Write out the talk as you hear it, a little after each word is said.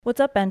What's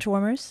up,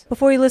 benchwarmers?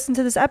 Before you listen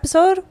to this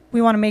episode, we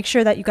want to make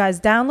sure that you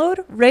guys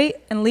download, rate,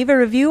 and leave a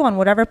review on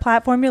whatever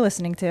platform you're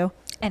listening to.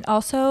 And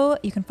also,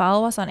 you can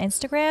follow us on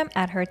Instagram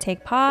at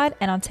HerTakePod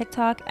and on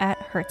TikTok at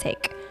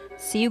HerTake.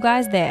 See you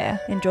guys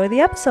there. Enjoy the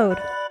episode.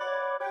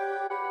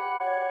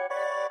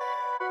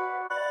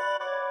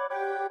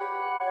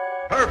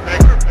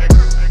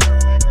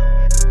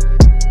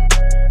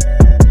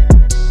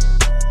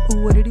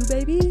 What it do,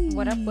 baby?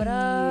 What up, what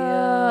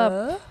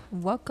up?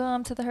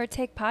 Welcome to the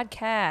HerTake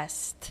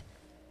podcast.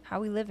 How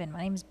we living?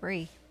 My name's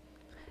Bree.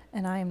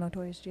 And I am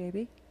Notorious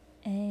JB.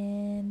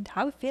 And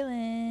how we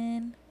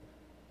feeling?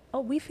 Oh,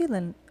 we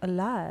feeling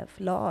alive,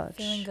 large.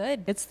 Feeling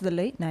good. It's the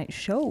late night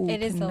show.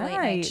 It is the late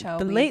night show.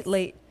 The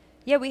late.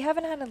 Yeah, we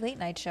haven't had a late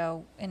night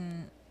show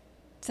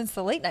since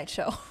the late night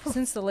show.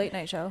 Since the late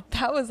night show.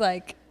 That was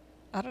like,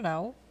 I don't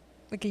know,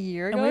 like a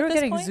year ago. And we were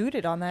getting point.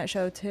 zooted on that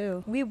show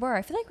too. We were.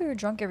 I feel like we were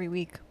drunk every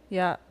week.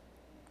 Yeah.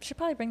 Should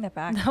probably bring that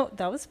back. No,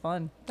 that was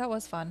fun. That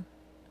was fun.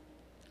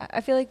 I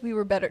feel like we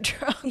were better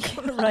drunk.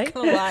 I'm right? not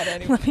gonna lie to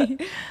anyone.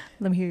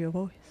 let me hear your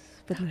voice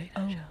for the late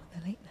night show.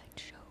 The late night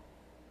show.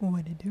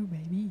 What it do,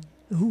 baby?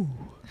 Ooh,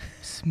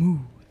 smooth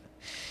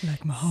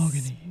like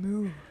mahogany.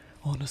 Smooth.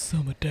 On a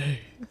summer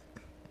day.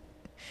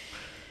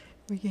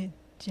 We get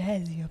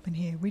jazzy up in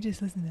here. We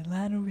just listen to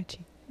Lana Rhoades.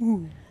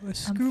 Ooh, a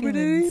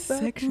feeling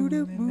sexual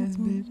in this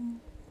bitch.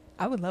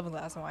 I would love a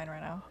glass of wine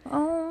right now.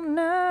 All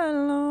night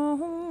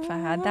long. If I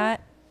had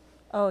that,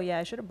 oh yeah,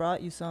 I should have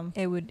brought you some.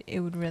 it would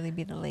really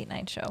be the late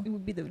night show. It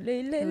would be the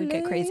late. It would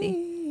get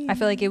crazy. I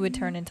feel like it would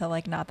turn into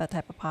like not that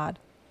type of pod.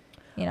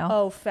 You know?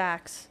 Oh,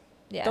 facts.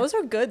 Yeah. Those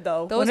are good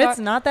though. Those when it's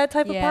not that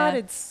type of yeah. pod,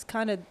 it's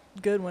kind of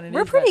good when it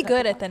We're is. pretty that type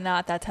good of at the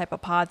not that type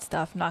of pod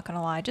stuff, not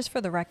gonna lie. Just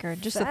for the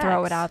record, just to Facts.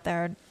 throw it out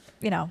there,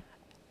 you know.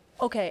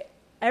 Okay,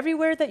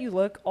 everywhere that you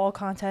look, all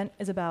content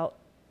is about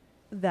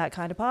that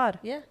kind of pod.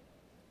 Yeah.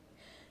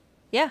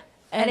 Yeah.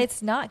 And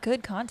it's not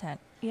good content.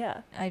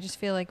 Yeah. I just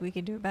feel like we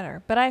could do it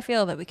better. But I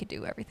feel that we could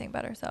do everything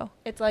better, so.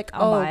 It's like,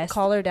 I'm oh, biased.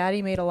 Caller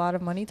Daddy made a lot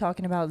of money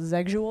talking about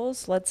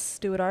sexuals. Let's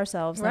do it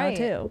ourselves Right.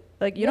 now too.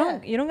 Like you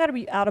Yeah. don't got to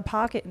be out of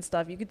pocket and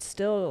stuff. You could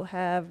still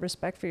have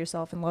respect for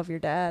yourself and love your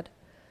dad.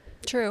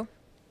 True.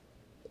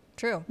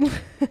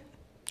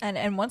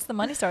 And once the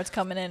money starts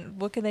coming in,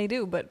 what can they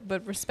do but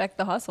respect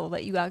the hustle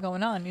that you got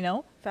going on, you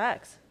know?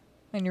 Facts.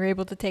 And you're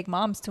able to take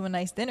moms to a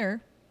nice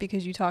dinner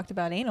because you talked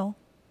about anal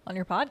on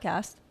your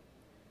podcast.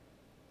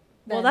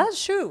 Well, Then-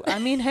 that's true. I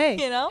mean, hey,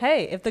 You know?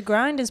 hey, if the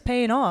grind is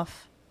paying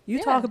off, you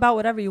Yeah. talk about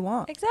whatever you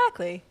want.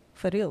 Exactly.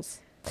 For reals.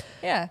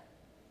 Yeah.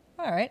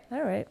 All right.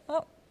 All right.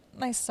 Well,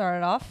 nice to start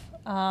it off.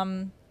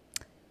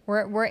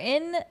 We're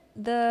in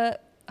the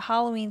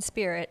Halloween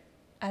spirit,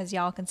 as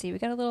y'all can see. We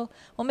got a little.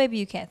 Well, maybe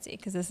you can't see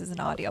because this is an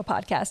audio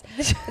podcast.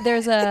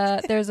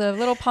 There's a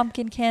little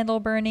pumpkin candle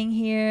burning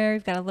here.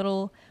 We've got a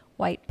little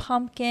white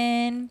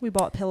pumpkin. We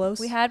bought pillows.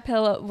 We had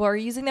pillow. We're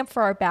using them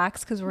for our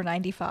backs because we're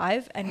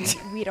 95 and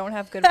we don't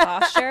have good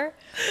posture.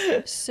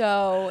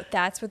 So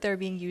that's what they're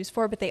being used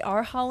for. But they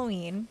are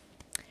Halloween,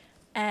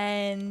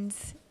 and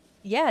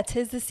yeah,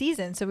 'tis the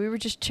season. So we were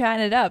just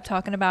chatting it up,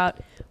 talking about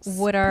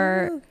what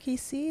are Spooky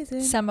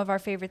season. some of our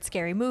favorite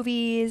scary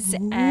movies,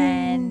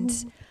 and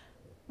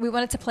we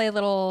wanted to play a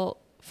little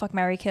Fuck,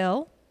 Marry,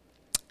 Kill.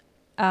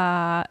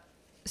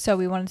 So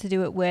we wanted to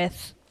do it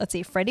with, let's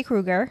see, Freddy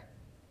Krueger,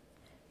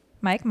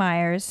 Mike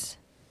Myers,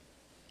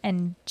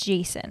 and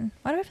Jason.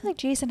 Why do I feel like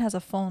Jason has a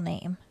full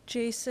name?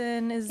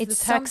 Jason is It's the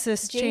some-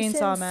 Texas Jason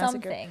Chainsaw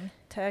Massacre. something.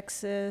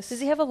 Texas. Does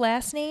he have a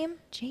last name?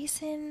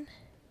 Jason.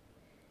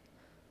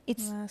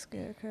 It's.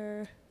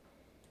 Massacre.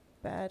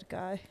 Bad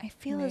guy. I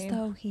feel as name.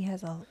 though he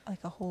has a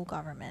whole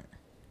government.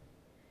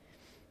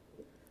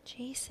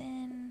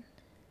 Jason.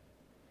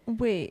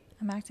 Wait.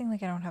 I'm acting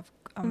like I don't have.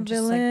 I'm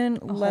Villain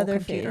just like a whole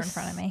Leatherface computer in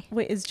front of me.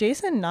 Wait, is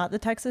Jason not the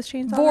Texas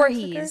Chainsaw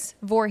Massacre?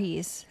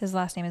 Voorhees. His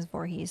last name is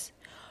Voorhees.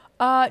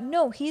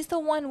 No, he's the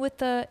one with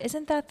the.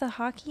 Isn't that the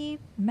hockey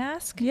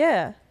mask?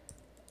 Yeah.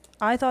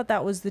 I thought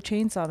that was the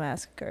Chainsaw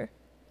Massacre.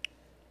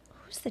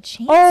 Who's the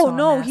chainsaw? Oh,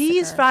 no,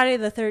 he's Massacre? Friday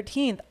the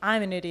 13th.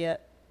 I'm an idiot.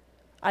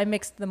 I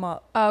mixed them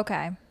up.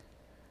 Okay.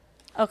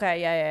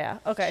 Okay, yeah.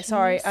 Okay,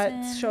 sorry. It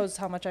Jason. shows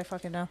how much I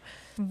fucking know.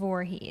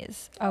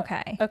 Voorhees.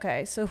 Okay.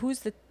 Okay, so who's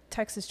the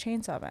Texas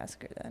Chainsaw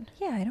Massacre then?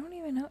 Yeah, I don't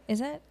even know. Is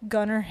that?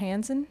 Gunnar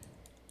Hansen?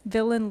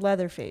 Villain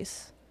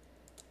Leatherface.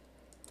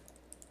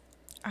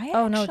 I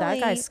No, that actually-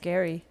 guy's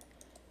scary.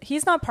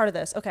 He's not part of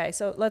this. Okay,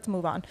 so let's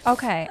move on.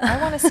 Okay, I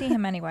want to see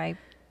him anyway.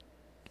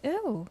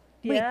 Ew.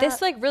 Wait, Yeah.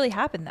 this like really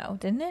happened though,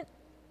 didn't it?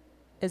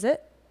 Is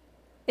it?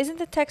 Isn't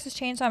the Texas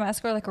Chainsaw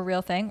Massacre like a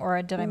real thing,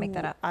 or did I make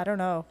that Ooh, up? I don't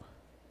know.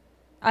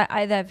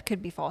 I that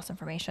could be false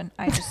information.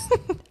 I just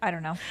I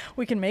don't know.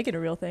 We can make it a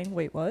real thing.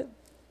 Wait, what?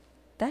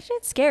 That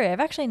shit's scary. I've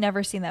actually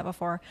never seen that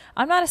before.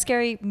 I'm not a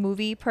scary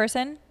movie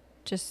person.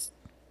 Just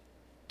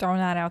throwing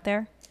that out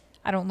there.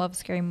 I don't love a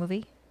scary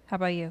movie. How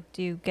about you?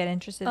 Do you get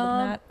interested in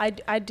that? I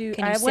do.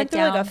 Can you I sit went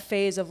through like down? a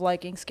phase of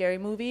liking scary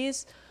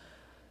movies.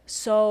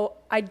 So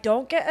I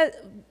don't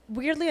get,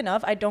 weirdly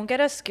enough, I don't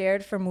get as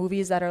scared for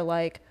movies that are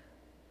like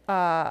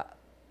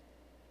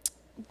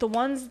the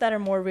ones that are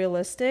more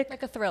realistic.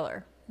 Like a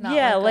thriller. Not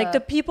Yeah, like like a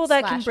the people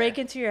that can slasher. break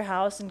into your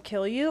house and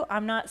kill you.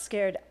 I'm not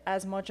scared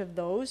as much of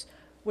those,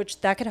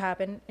 which that could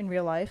happen in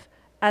real life,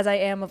 as I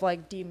am of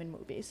like demon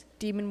movies.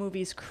 Demon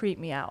movies creep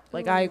me out.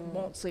 Like I Ooh.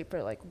 won't sleep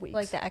for like weeks.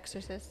 Like The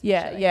Exorcist.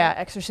 Yeah, shit like yeah. that.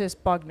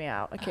 Exorcist bugged me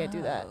out. I can't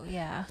do that. Oh,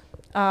 yeah.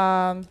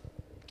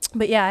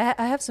 But yeah,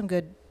 I have some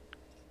good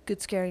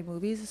scary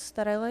movies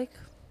that I like.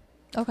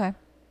 Okay.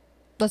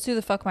 Let's do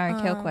the fuck,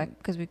 marry, kill quick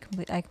because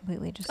I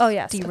completely just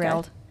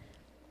derailed.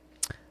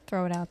 Okay.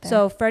 Throw it out there.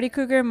 So Freddy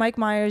Krueger, Mike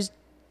Myers,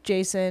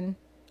 Jason,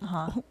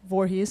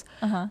 Voorhees.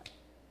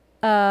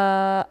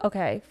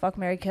 Okay, fuck,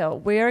 marry,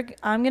 kill.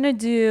 I'm gonna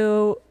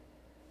do.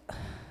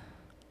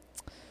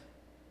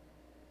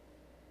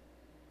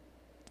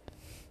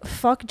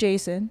 Fuck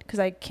Jason because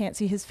I can't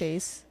see his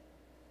face.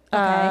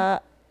 Okay.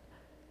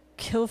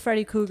 Kill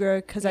Freddy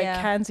Krueger because I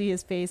Yeah. can see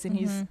his face and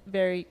he's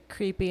very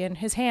creepy and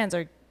his hands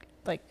are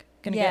like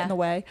gonna get in the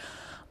way.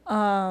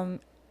 And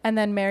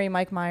then marry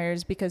Mike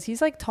Myers because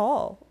he's like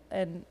tall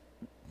and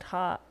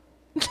hot.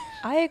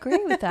 I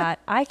agree with that.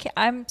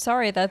 I'm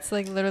sorry. That's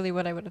like literally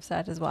what I would have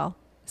said as well.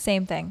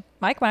 Same thing.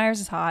 Mike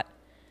Myers is hot.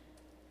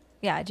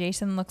 Yeah,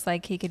 Jason looks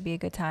like he could be a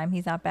good time.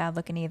 He's not bad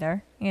looking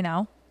either, you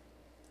know?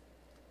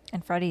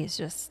 And Freddy is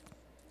just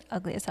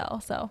ugly as hell.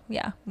 So,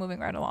 yeah, moving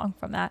right along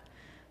from that.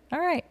 All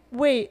right.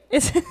 Wait,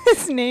 is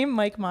his name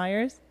Mike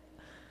Myers?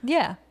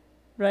 Yeah.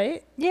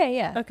 Right? Yeah,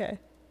 yeah. Okay.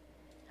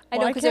 I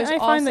know, Why because can't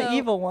there's I find also, the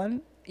evil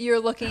one? You're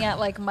looking at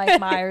like Mike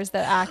Myers, the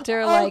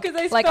actor, Oh, 'cause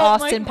I like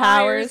spelled Austin Mike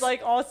Powers. Myers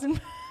like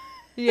Austin.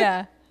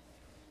 Yeah.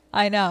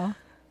 I know.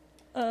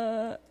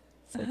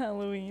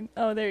 Halloween.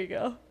 Oh, there you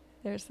go.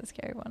 There's the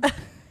scary one.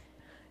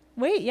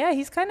 Wait, yeah,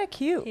 he's kind of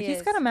cute. He He's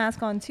is. got a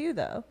mask on too,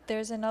 though.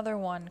 There's another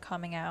one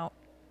coming out.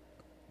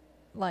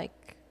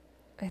 Like,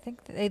 I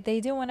think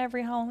they do one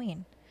every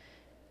Halloween.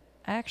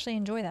 I actually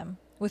enjoy them.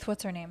 With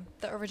what's her name?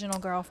 The original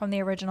girl from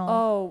the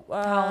original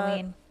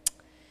Halloween.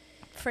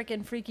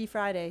 Freaking Freaky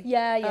Friday.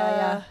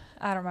 Yeah.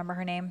 I don't remember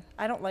her name.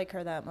 I don't like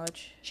her that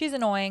much. She's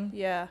annoying.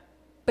 Yeah.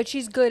 But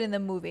she's good in the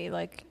movie.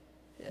 Like,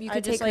 you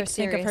could take her think of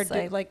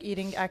seriously. her like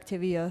eating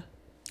Activia.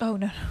 Oh,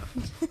 no.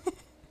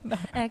 No.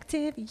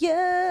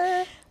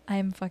 Activia.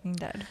 I'm fucking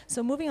dead.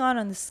 So moving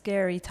on the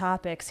scary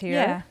topics here.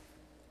 Yeah.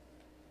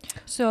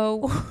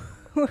 So,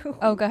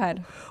 oh, go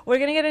ahead. We're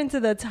going to get into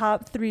the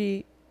top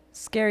 3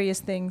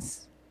 scariest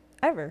things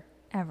ever.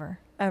 Ever.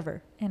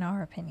 In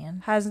our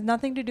opinion. Has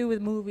nothing to do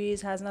with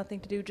movies, has nothing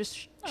to do, just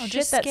shit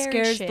just that scary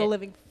scares shit. the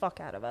living fuck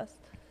out of us.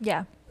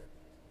 Yeah.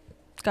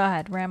 Go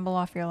ahead. Ramble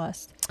off your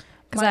list.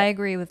 Because I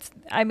agree with,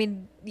 I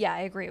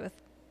agree with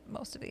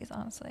most of these,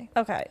 honestly.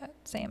 Okay.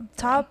 Same.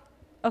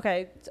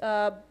 Okay.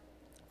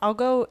 I'll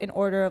go in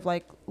order of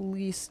like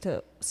least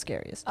to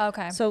scariest.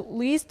 Okay. So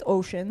least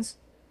Oceans.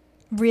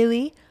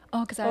 Really?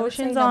 Oh, because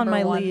Ocean's on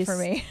my least least for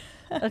me.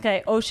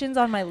 Okay, Ocean's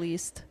on my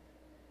least.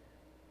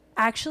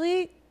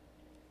 Actually,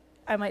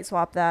 I might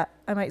swap that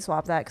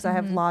because I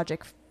have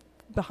logic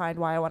behind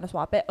why I want to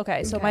swap it.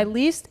 Okay, so my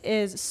least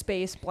is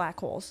space black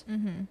holes.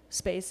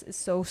 Space is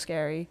so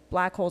scary.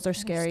 Black holes are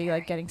scary,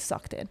 like getting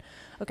sucked in.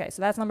 Okay,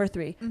 so that's number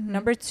 3.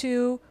 Number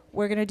 2,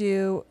 we're gonna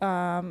do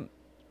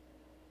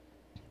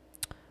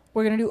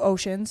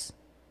Oceans.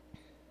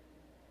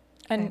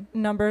 And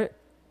number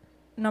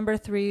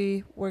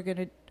 3,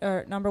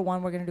 number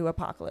 1, we're gonna do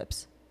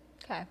Apocalypse.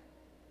 Okay.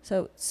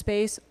 So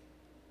space,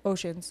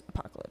 Oceans,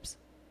 Apocalypse.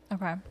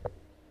 Okay.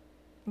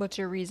 What's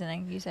your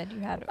reasoning? You said you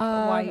had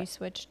why you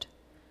switched.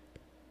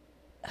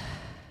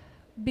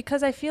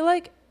 Because I feel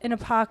like an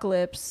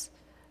apocalypse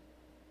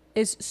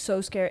is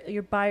so scary.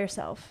 You're by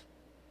yourself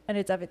and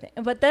it's everything.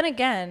 But then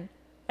again,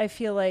 I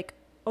feel like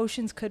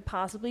Oceans could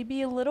possibly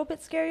be a little bit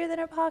scarier than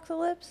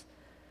Apocalypse.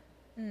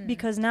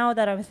 Because now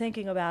that I'm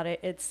thinking about it,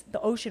 it's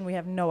the ocean. We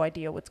have no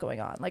idea what's going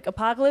on. Like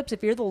Apocalypse,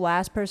 if you're the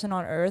last person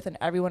on Earth and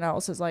everyone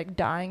else is like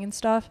dying and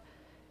stuff,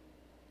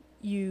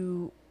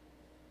 you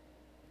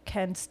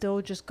can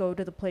still just go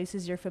to the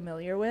places you're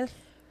familiar with.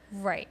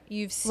 Right.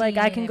 You've seen like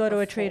I can go to a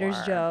before. Trader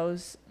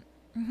Joe's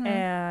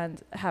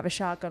and have a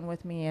shotgun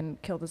with me and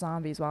kill the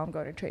zombies while I'm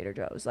going to Trader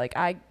Joe's. Like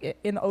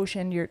in the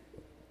ocean, you're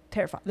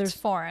terrified. It's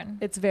foreign.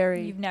 It's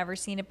very. You've never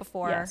seen it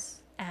before.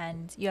 Yes.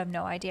 And you have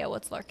no idea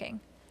what's lurking.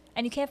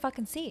 And you can't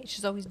fucking see. It's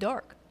just always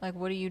dark. Like,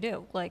 what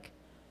do? Like,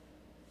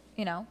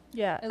 you know?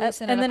 Yeah. At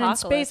least in and an then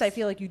apocalypse. in space, I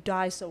feel like you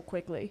die so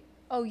quickly.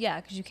 Oh, yeah,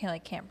 because you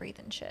can't breathe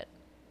and shit.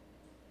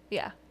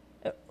 Yeah.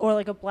 Or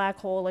like a black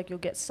hole, like you'll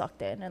get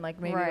sucked in and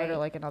like maybe go to Right.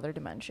 like another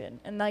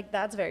dimension. And like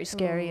that's very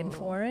scary and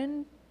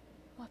foreign.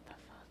 What the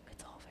fuck?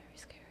 It's all very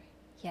scary.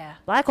 Yeah.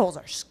 Black holes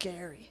are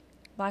scary.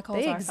 Black holes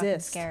They are fucking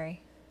exist.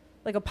 scary.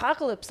 Like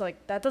Apocalypse,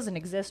 like that doesn't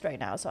exist right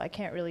now, so I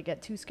can't really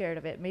get too scared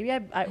of it. Maybe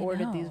I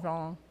ordered these know.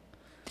 wrong.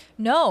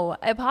 No,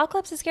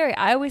 Apocalypse is scary.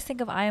 I always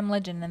think of I Am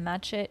Legend, and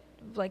that shit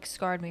like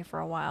scarred me for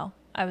a while.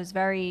 I was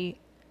very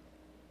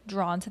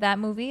drawn to that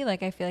movie.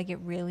 Like I feel like it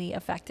really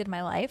affected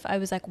my life. I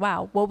was like,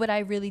 wow, what would I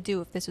really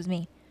do if this was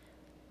me?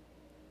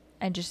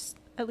 And just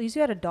At least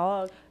you had a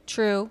dog.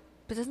 true.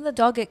 But doesn't the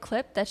dog get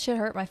clipped? That shit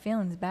hurt my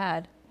feelings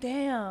bad.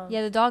 Damn.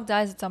 Yeah, the dog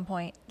dies at some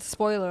point.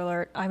 Spoiler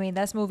alert. I mean,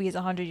 this movie is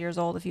 100 years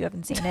old if you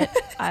haven't seen it.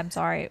 I'm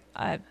sorry.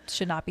 I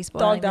should not be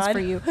spoiling this for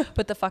you.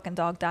 But the fucking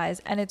dog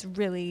dies. And it's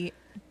really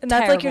And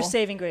that's terrible. like your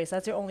saving grace.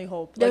 That's your only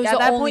hope. There's Like, at the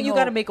that only point, you hope.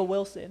 got to make a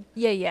Wilson.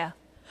 Yeah.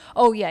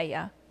 Oh,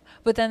 yeah.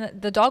 But then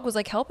the dog was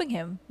like helping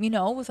him,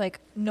 with like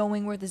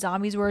knowing where the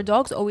zombies were.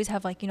 Dogs always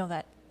have like,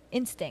 that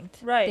instinct.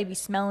 Right. They be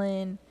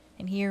smelling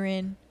and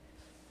hearing.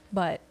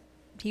 But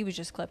he was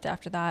just clipped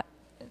after that.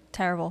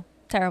 Terrible.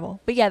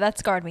 But yeah, that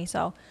scarred me.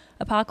 So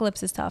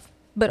Apocalypse is tough.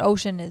 But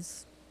Ocean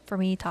is, for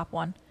me, top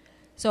one.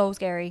 So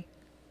scary.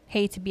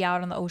 Hate to be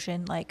out on the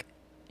ocean. Like,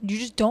 you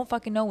just don't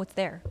fucking know what's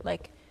there.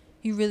 Like,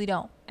 you really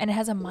don't. And it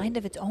has a mind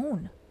of its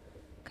own.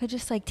 Could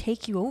just like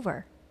take you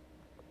over.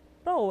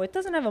 Bro, it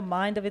doesn't have a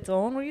mind of its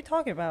own. What are you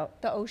talking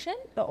about? The ocean?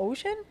 The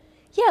ocean?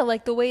 Yeah,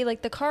 like the way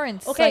like the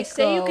currents. Okay, like,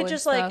 say you go could and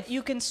just stuff. like,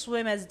 you can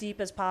swim as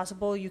deep as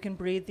possible. You can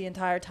breathe the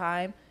entire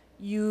time.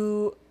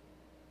 You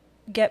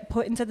get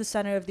put into the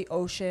center of the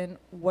ocean.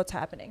 What's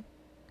happening?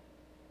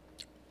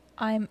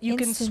 You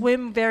can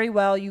swim very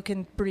well. You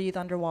can breathe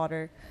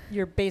underwater.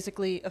 You're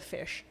basically a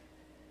fish.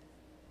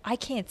 I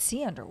can't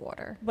see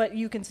underwater. But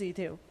you can see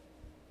too.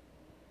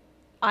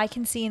 I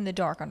can see in the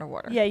dark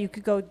underwater. Yeah, you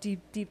could go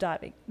deep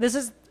diving. This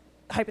is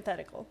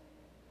hypothetical.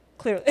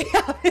 Clearly,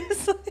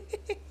 obviously.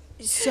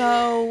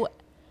 So,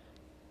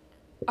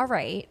 all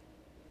right.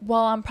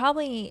 Well, I'm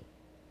probably.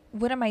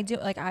 What am I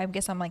doing? Like, I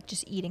guess I'm like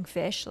just eating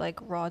fish, like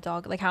raw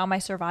dog. Like, how am I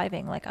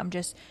surviving? Like, I'm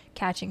just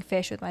catching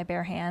fish with my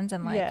bare hands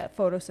and like. Yeah,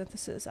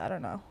 photosynthesis. I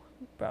don't know,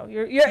 bro.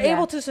 You're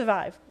able to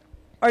survive.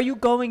 Are you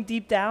going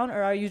deep down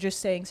or are you just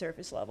staying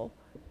surface level?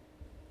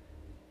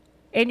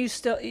 And you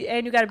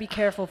got to be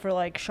careful for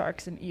like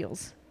sharks and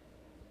eels.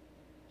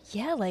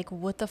 Yeah, like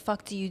what the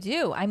fuck do you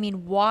do? I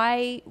mean,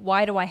 why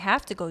do I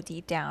have to go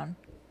deep down?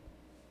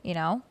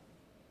 Like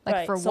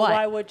right. for so what?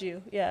 Why would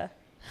you? Yeah.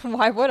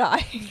 Why would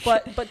I?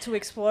 but to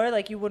explore,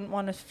 like you wouldn't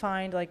want to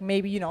find like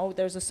maybe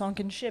there's a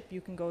sunken ship you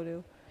can go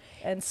to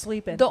and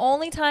sleep in. The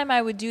only time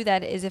I would do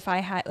that is if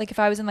I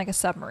was in like a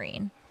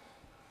submarine.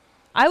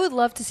 I would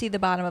love to see the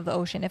bottom of the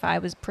ocean if I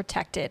was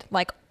protected,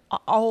 like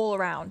all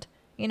around,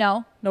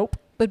 Nope.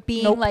 But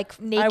being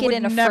like naked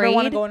and afraid. I would never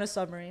want to go in a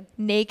submarine.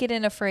 Naked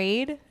and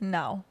afraid?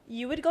 No.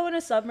 You would go in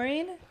a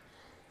submarine?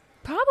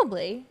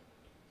 Probably.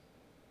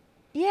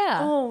 Yeah.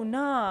 Oh,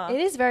 nah.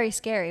 It is very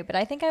scary, but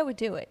I think I would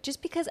do it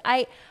just because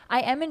I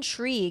am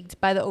intrigued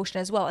by the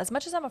ocean as well. As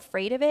much as I'm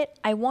afraid of it,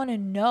 I want to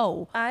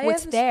know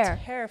what's there. I'm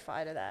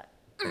terrified of that.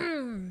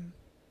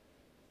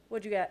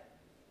 What'd you get?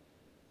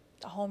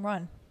 A home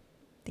run.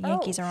 The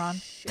Yankees are on.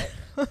 Shit.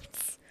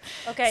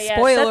 Okay, yeah.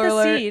 Spoiler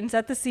alert.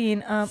 Set the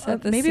scene.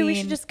 Maybe we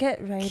should just get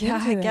right into it.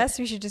 I guess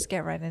we should just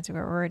get right into it.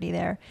 We're already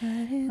there.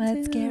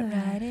 Let's get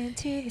right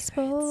into the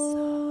sports.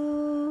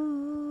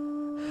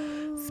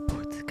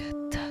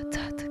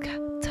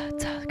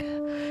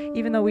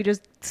 Even though we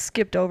just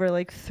skipped over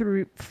like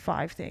through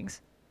 5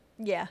 things.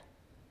 Yeah.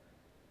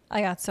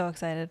 I got so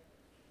excited.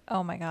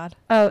 Oh my God.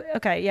 Oh,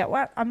 okay. Yeah.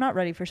 Well, I'm not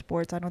ready for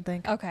sports, I don't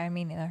think. Okay,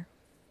 me neither.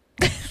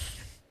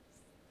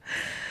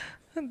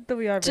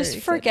 We are just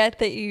forget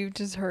that you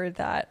just heard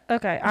that.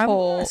 Okay.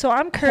 Whole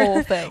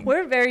thing.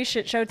 We're very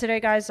shit show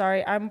today, guys.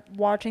 Sorry. I'm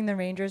watching the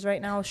Rangers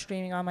right now,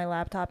 streaming on my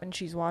laptop, and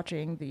she's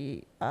watching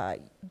the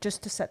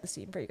just to set the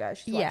scene for you guys.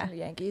 She's watching the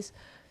Yankees.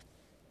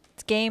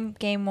 It's game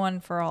 1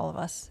 for all of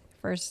us.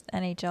 First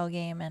NHL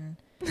game and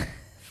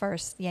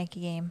first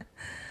Yankee game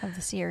of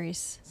the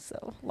series.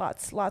 So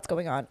lots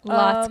going on.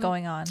 Lots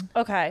going on.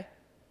 Okay.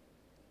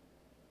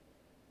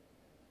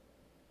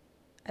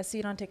 I see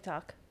it on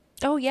TikTok.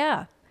 Oh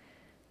yeah.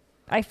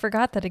 I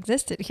forgot that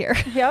existed here.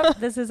 Yep.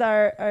 This is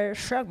our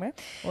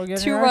segment.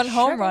 2-run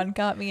home run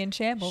got me in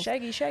shambles.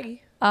 Shaggy.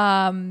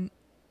 So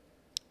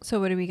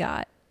what do we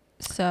got?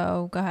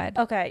 So go ahead.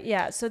 Okay.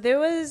 Yeah. So there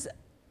was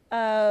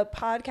a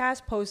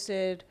podcast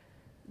posted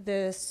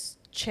this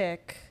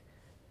chick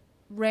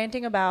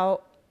ranting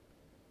about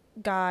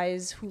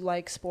guys who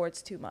like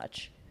sports too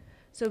much.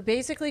 So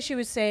basically she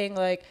was saying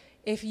like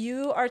if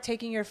you are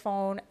taking your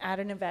phone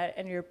at an event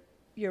and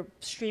you're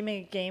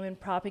streaming a game and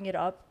propping it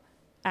up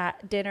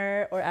at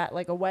dinner or at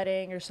like a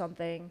wedding or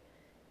something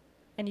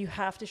and you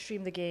have to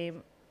stream the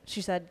game,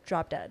 she said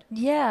drop dead.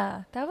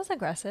 Yeah, that was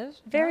aggressive.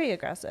 Very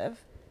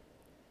aggressive.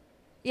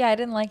 Yeah, I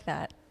didn't like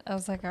that. I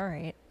was like, all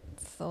right,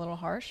 it's a little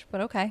harsh, but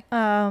okay.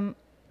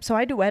 So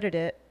I duetted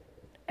it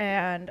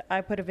and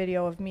I put a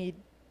video of me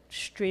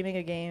streaming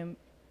a game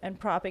and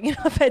propping it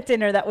up at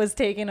dinner that was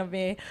taken of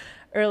me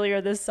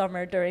earlier this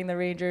summer during the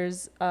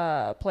Rangers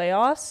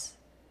playoffs.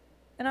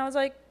 And I was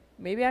like,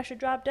 maybe I should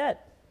drop dead.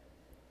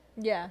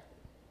 Yeah.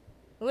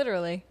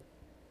 Literally.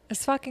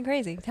 It's fucking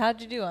crazy.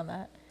 How'd you do on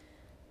that?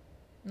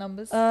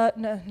 Numbers? No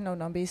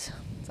numbies.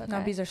 Okay.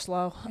 Numbies are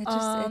slow.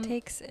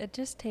 It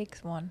just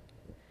takes one.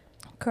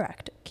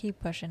 Correct. Keep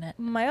pushing it.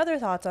 My other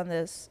thoughts on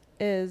this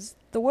is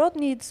the world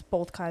needs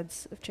both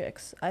kinds of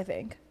chicks, I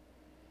think.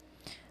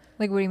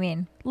 Like, what do you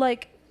mean?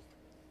 Like,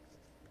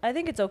 I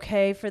think it's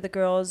okay for the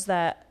girls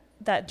that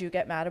do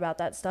get mad about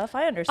that stuff.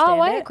 I understand it. Oh,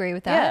 I agree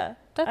with that. Yeah.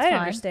 That's I fine.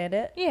 understand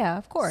it. Yeah,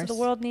 of course. So the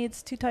world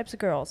needs 2 types of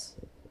girls.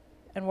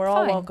 and we're all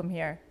Fine. welcome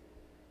here.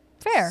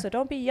 Fair. So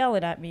don't be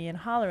yelling at me and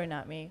hollering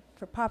at me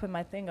for popping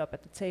my thing up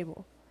at the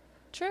table.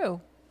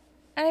 True.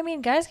 And I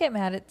mean, guys get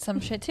mad at some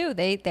shit too.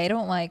 They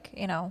don't like,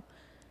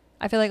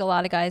 I feel like a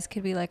lot of guys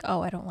could be like,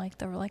 oh, I don't like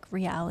the like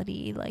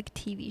reality like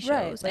TV shows.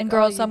 Right. Like, and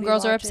oh, some you'd be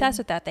girls are watching- obsessed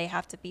with that. They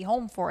have to be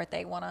home for it.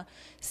 They want to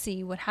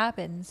see what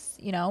happens,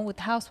 with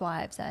the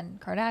housewives and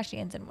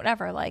Kardashians and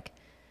whatever. Like,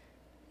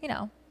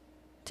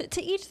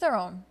 to each their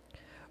own.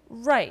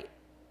 Right.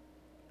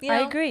 You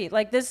I know? agree.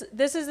 Like this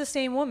is the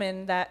same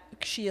woman that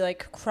she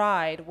like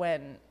cried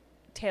when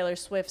Taylor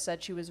Swift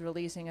said she was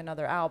releasing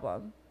another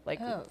album, like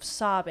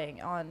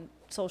sobbing on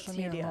social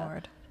Dear media.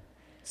 Lord.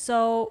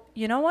 So,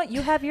 you know what?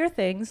 You have your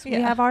things. We Yeah.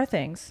 have our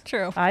things.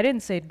 True. I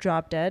didn't say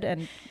drop dead,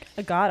 and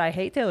God, I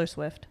hate Taylor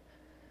Swift.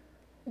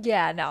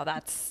 Yeah, no,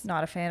 that's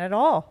Not a fan at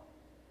all.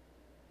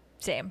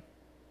 same.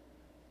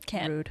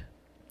 Rude.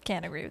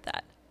 Can't agree with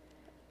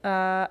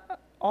that.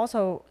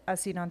 Also,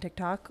 as seen on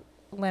TikTok,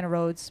 Lana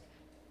Rhoades'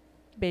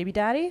 baby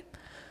daddy.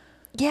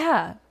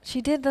 Yeah,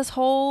 she did this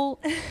whole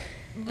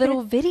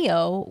little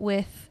video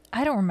with,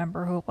 I don't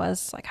remember who it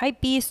was, like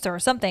Hype Beast or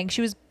something.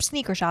 She was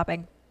sneaker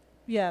shopping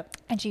Yeah.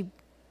 and she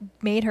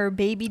made her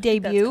baby That's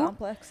debut.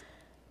 complex.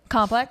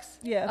 Complex?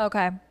 Yeah.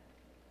 Okay.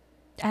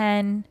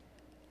 And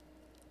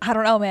I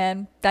don't know,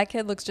 man. That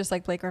kid looks just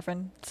like Blake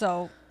Griffin.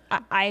 So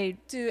I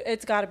Dude,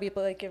 it's got to be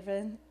Blake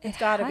Griffin. It's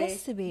got to be.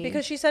 has to be.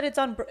 Because she said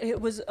it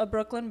was a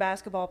Brooklyn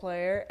basketball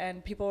player,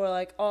 and people were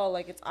like, oh,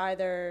 like it's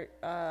either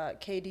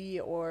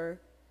KD or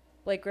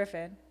Blake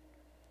Griffin.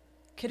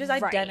 Kid is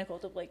Right. identical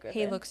to Blake Griffin.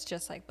 he looks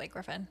just like Blake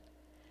Griffin.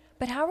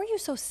 But how are you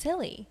so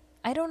silly?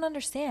 I don't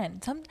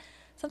understand.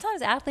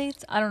 Sometimes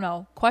athletes, I don't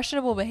know,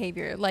 questionable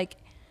behavior. Like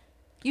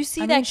you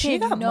see that she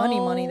kid, got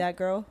money, that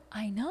girl.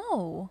 I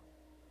know.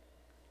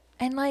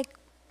 And like,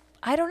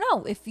 I don't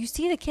know. If you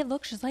see the kid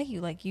looks just like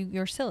you, like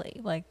you're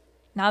silly. Like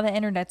now the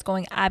internet's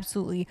going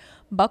absolutely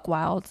buck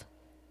wild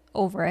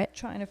over it.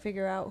 Trying to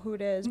figure out who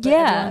it is. But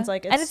Yeah. everyone's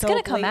like, And it's so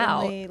gonna come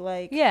out. blatantly,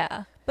 like,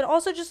 Yeah. But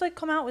also just like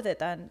come out with it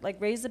then.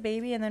 Like raise the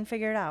baby and then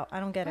figure it out. I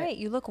don't get Right. it.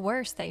 You look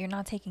worse that you're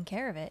not taking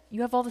care of it.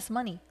 You have all this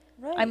money.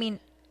 Right. I mean,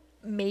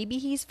 maybe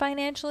he's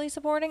financially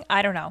supporting.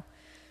 I don't know.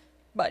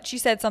 But she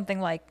said something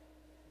like,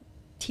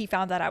 he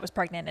found out I was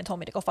pregnant and told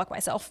me to go fuck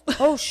myself.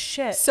 Oh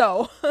shit.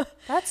 So,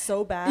 That's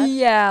so bad.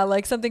 yeah,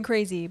 like something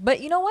crazy.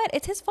 But you know what?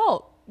 It's his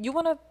fault. You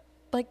want to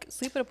like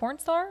sleep with a porn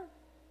star?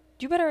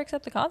 You better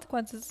accept the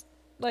consequences.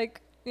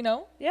 Like,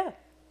 Yeah.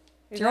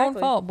 it's your own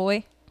fault,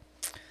 boy.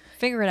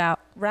 Figure it out.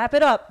 Wrap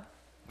it up.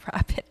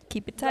 Wrap it.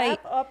 Keep it tight.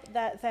 Wrap up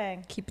that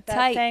thing. Keep it that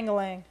tight.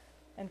 Thang-a-lang.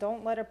 And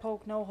don't let her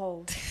poke no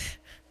holes.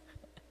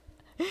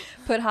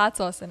 Put hot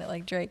sauce in it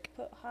like Drake.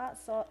 Put hot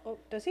sauce. Oh,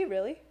 does he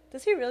really?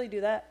 Does he really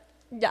do that?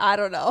 Yeah, I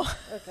don't know.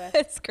 Okay.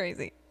 It's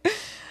crazy.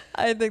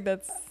 I think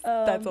that's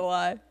a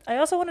lie. I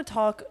also want to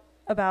talk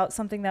about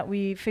something that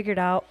we figured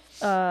out.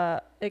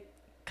 It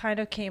kind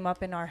of came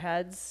up in our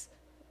heads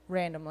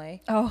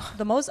randomly. Oh,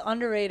 The most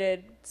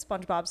underrated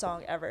SpongeBob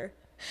song ever.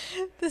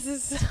 this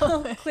is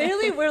so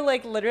Clearly, we're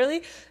like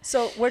literally.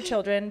 So we're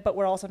children, but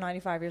we're also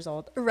 95 years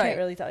old. Right. Can't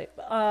really tell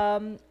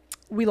you.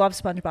 We love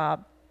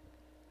SpongeBob.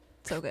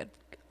 so good.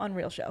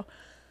 Unreal show.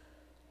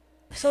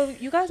 So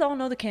you guys all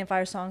know the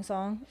campfire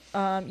song.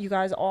 You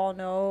guys all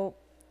know,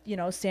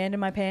 stand in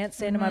my pants,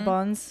 stand in my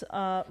buns,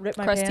 rip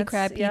my Krusty pants.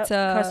 Krab Yep, pizza.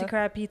 Krusty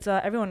Krab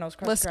pizza. Everyone knows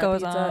Krusty List Krab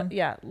goes pizza. on.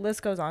 Yeah,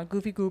 list goes on.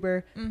 Goofy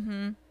Goober.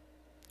 Mm-hmm.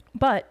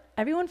 But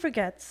everyone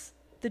forgets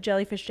the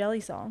Jellyfish Jelly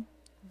song.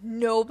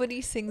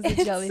 Nobody sings the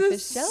It's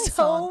Jellyfish Jelly so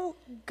song.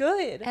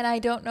 good. And I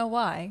don't know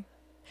why.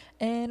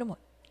 And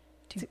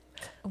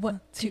one,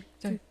 two,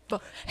 three, four.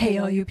 Hey,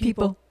 all you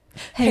people.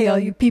 Hey, all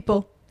you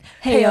people.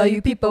 Hey, all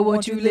you people,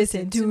 won't you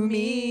listen to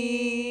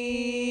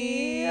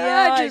me?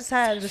 I just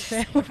had a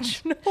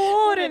sandwich, an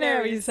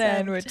ordinary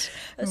sandwich.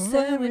 A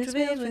sandwich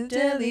made with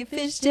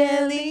jellyfish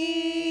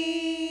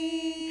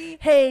jelly.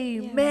 Hey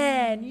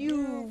man,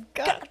 you've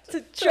got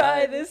to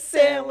try this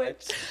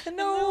sandwich. An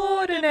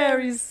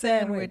ordinary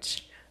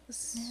sandwich.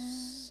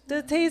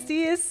 The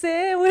tastiest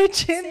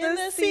sandwich in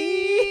the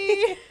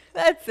sea.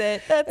 That's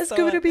it. That's It's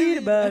going to be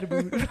about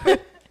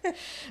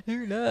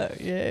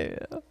yeah.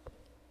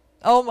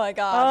 Oh my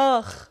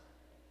god. Ugh.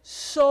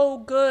 So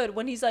good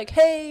when he's like,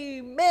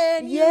 hey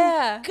man,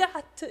 Yeah. you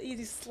got to.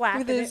 He's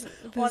slapping With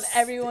it on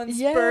everyone's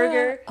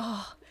burger.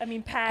 Oh, I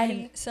mean,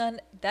 patty. and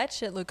son, that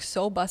shit looks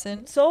so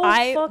bussin'. So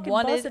I fucking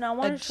wanted bussin'. I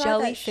wanna a try that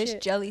jellyfish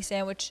shit. jelly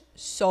sandwich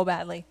so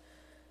badly.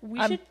 We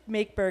I'm should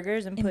make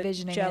burgers and put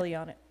envisioning jelly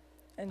on it.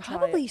 And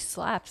Probably try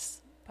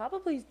slaps. it.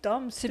 Probably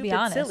dumb, stupid, be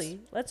honest.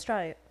 silly. Let's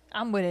try it.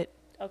 I'm with it.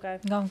 Okay.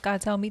 No, gotta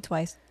tell me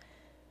twice.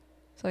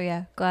 So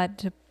yeah, glad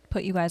to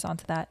put you guys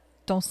onto that.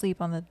 Don't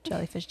sleep on the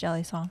jellyfish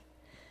jelly song.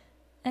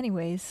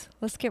 Anyways,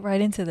 let's get right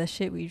into the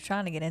shit we were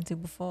trying to get into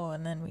before,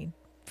 and then we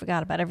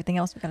forgot about everything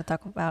else we gotta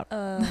talk about.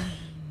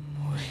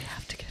 We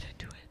have to get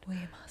into it. We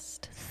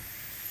must.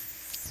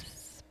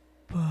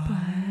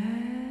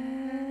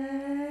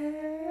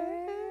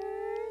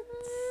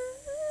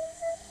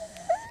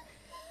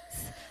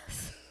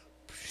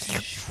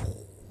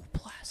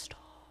 Blast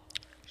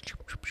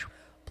off.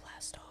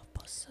 Blast off.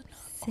 Bust a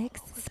nut.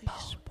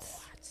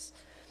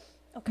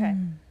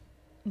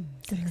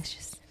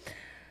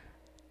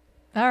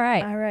 All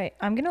right. All right.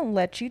 I'm going to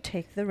let you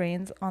take the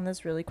reins on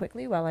this really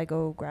quickly while I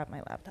go grab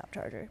my laptop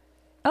charger.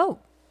 Oh,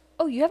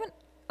 you haven't.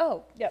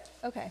 Oh, Yep.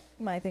 okay.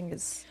 My thing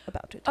is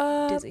about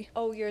to dizzy.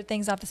 Oh, your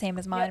thing's not the same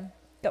as mine.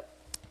 Yep.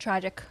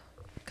 Tragic,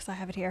 because I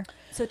have it here.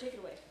 So take it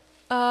away.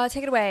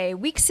 Take it away.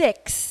 Week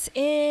 6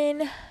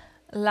 in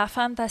La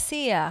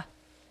Fantasia.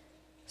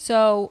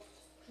 So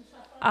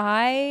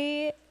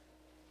I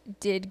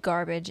did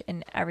garbage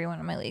in every one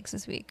of my leagues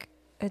this week.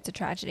 It's a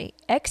tragedy,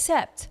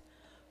 except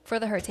for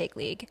the Her Take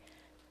League.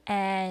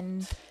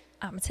 And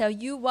I'm going to tell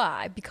you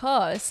why.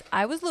 Because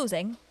I was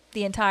losing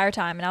the entire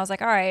time. And I was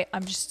like, all right,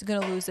 I'm just going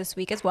to lose this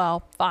week as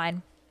well.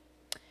 Fine.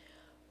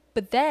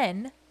 But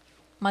then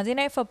Monday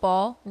Night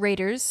Football,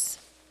 Raiders,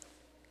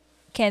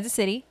 Kansas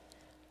City.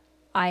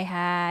 I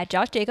had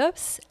Josh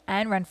Jacobs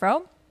and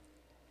Renfro.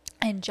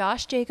 And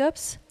Josh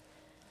Jacobs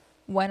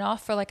went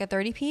off for like a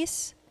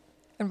 30-piece.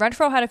 And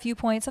Renfro had a few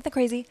points, nothing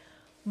crazy.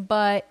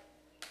 But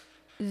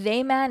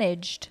they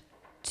managed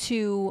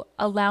to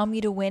allow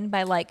me to win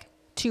by like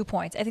 2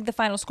 points. I think the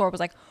final score was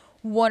like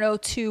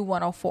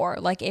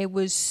 102-104. Like it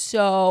was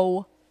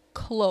so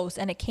close.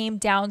 And it came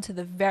down to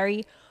the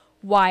very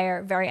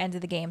wire, very end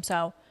of the game.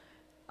 So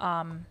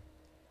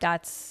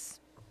that's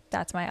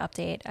my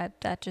update.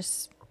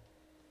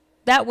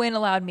 That win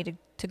allowed me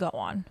to go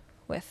on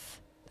with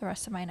the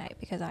rest of my night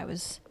because I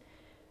was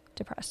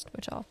depressed,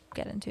 which I'll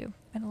get into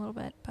in a little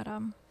bit. But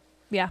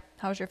yeah,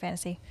 how was your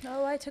fantasy?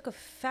 Oh, I took a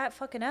fat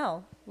fucking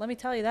L. Let me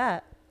tell you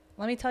that.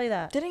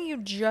 Didn't you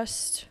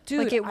just,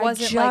 Dude, like it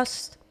wasn't I like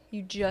just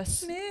you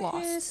just lost?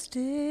 missed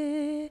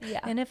it. Yeah.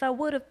 And if I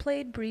would have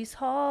played Brees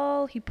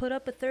Hall, he put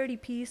up a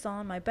 30-piece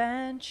on my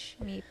bench.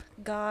 Meep.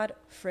 God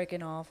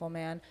freaking awful,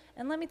 man.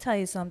 And let me tell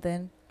you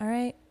something, all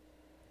right?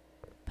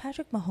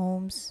 Patrick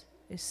Mahomes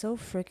is so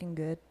freaking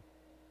good.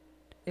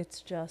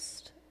 It's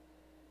just,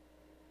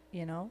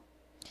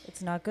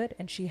 it's not good.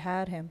 And she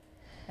had him,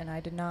 and I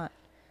did not.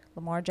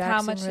 Lamar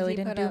Jackson really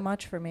didn't do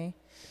much for me.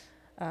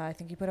 I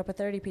think he put up a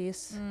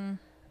 30-piece.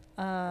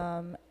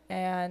 And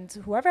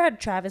whoever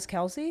had Travis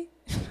Kelce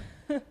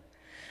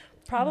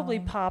probably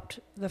popped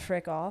the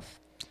frick off.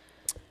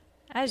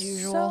 As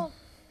usual. So,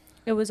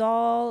 it was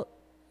all,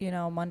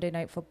 Monday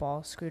Night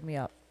Football screwed me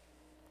up.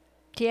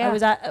 Yeah.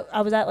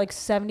 I was at like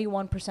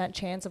 71%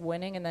 chance of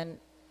winning, and then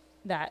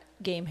that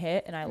game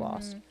hit and I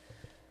lost.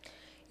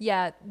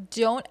 Yeah,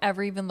 don't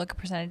ever even look at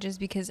percentages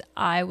because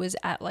I was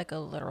at like a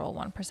literal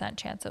 1%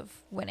 chance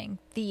of winning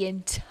the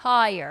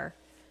entire,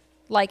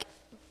 like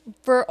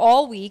for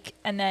all week,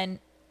 and then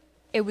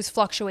it was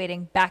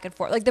fluctuating back and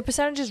forth. Like the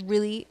percentages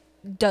really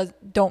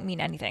don't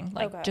mean anything.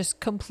 Like just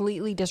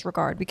completely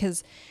disregard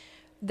because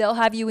they'll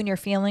have you in your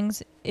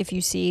feelings if you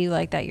see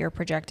like that you're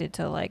projected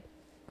to like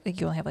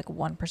you only have like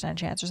 1%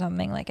 chance or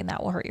something, like, and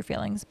that will hurt your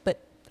feelings.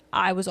 But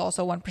I was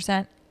also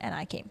 1% and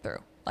I came through.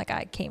 Like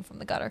I came from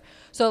the gutter.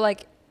 So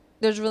like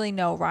there's really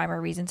no rhyme or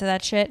reason to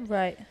that shit.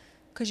 Right.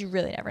 Because you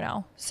really never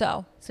know.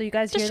 So you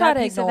guys just hear try that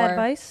to piece ignore of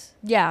advice?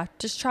 Yeah,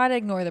 just try to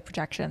ignore the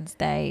projections.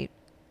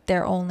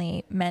 They're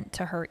only meant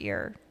to hurt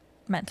your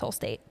mental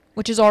state,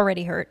 which is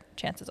already hurt,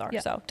 chances are.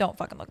 Yeah. So don't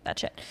fucking look at that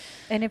shit.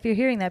 And if you're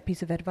hearing that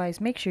piece of advice,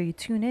 make sure you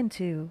tune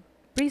into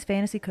Bree's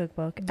Fantasy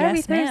Cookbook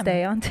every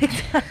Thursday on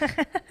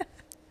TikTok.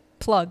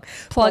 Plug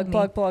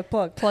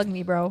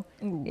me, bro.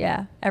 Ooh.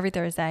 Yeah, every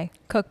Thursday.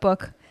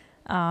 Cookbook.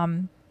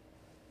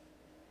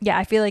 Yeah,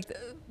 I feel like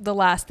the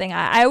last thing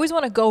I always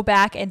want to go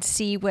back and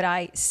see what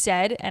I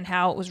said and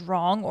how it was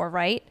wrong or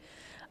right.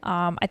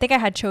 I think I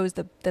had chose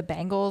the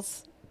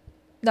Bengals.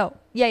 No,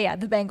 yeah,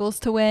 the Bengals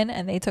to win,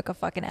 and they took a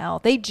fucking L.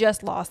 They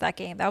just lost that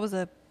game. That was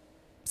a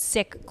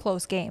sick,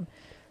 close game.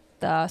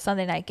 The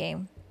Sunday night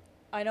game.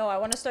 I know. I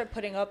want to start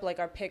putting up like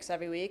our picks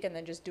every week and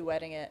then just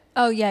duetting it.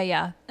 Oh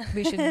yeah.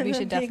 We should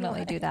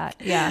definitely do that.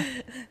 Yeah.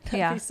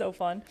 That'd be so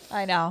fun.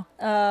 I know.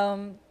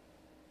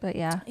 But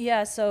yeah.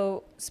 Yeah.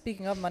 So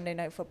speaking of Monday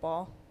Night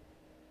Football.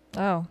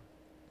 Oh,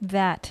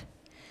 that.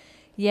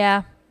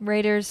 Yeah,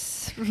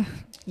 Raiders.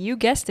 You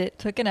guessed it.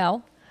 Took an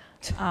L.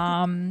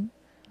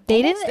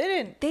 They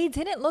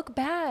didn't look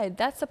bad.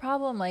 That's the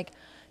problem. Like,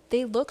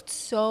 they looked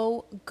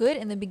so good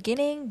in the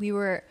beginning. We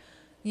were,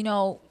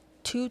 2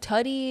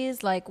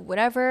 tutties, like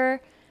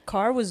whatever.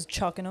 Carr was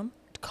chucking them.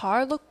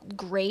 Carr looked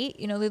great.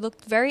 They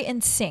looked very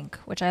in sync,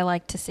 which I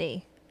like to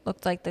see.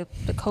 Looked like the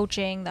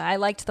coaching. I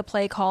liked the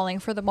play calling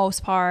for the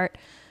most part.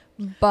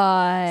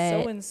 But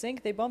so in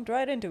sync, they bumped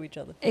right into each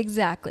other.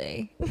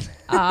 Exactly.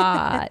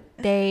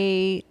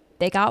 They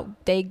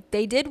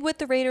did what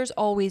the Raiders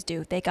always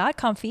do. They got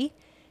comfy.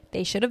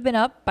 They should have been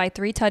up by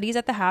 3 tutties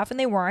at the half, and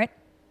they weren't.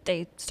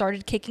 They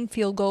started kicking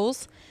field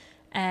goals,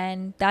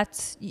 and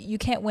you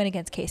can't win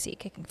against KC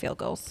kicking field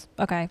goals.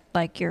 Okay,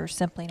 like you're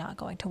simply not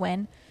going to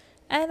win,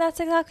 and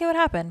that's exactly what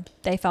happened.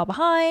 They fell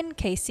behind.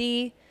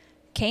 KC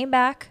came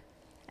back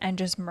and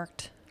just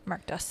murked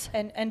us.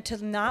 And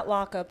to not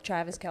lock up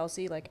Travis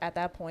Kelce like at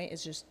that point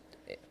is just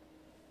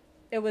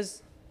it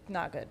was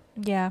not good.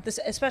 Yeah.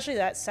 Especially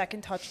that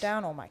second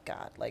touchdown. Oh my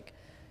God! Like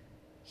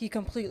he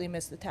completely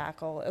missed the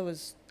tackle. That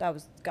was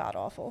god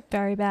awful.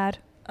 Very bad.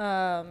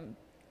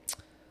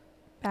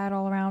 Bad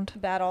all around.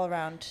 Bad all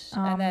around.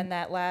 And then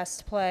that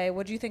last play,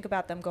 what do you think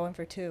about them going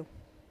for 2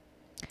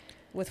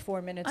 with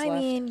 4 minutes left? I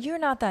mean, you're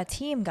not that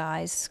team,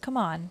 guys. Come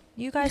on.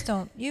 You guys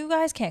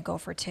can't go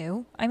for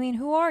 2. I mean,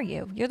 who are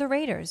you? You're the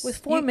Raiders. With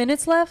 4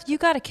 minutes left? You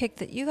got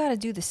to you got to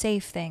do the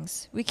safe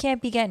things. We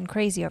can't be getting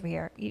crazy over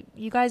here.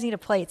 You guys need to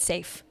play it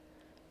safe.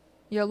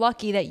 You're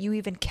lucky that you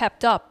even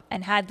kept up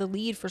and had the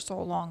lead for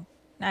so long.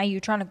 Now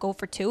you're trying to go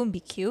for 2 and be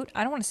cute.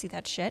 I don't want to see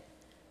that shit.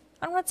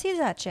 I don't want to see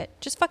that shit.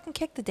 Just fucking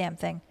kick the damn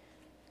thing.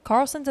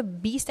 Carlson's a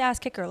beast-ass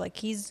kicker. Like,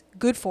 he's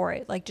good for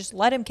it. Like, just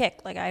let him kick.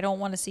 Like, I don't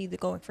want to see the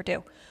going for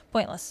 2.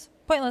 Pointless.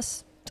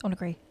 Don't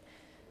agree.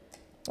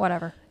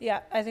 Whatever. Yeah,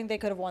 I think they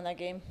could have won that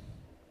game.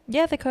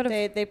 Yeah, they could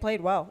have. They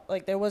played well.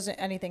 Like, there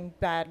wasn't anything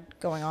bad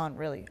going on,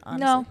 really,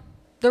 honestly. No.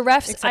 The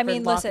refs, Except I for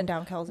mean, locking listen,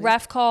 down Kelsey.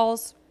 ref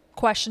calls,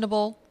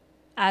 questionable,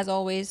 as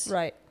always.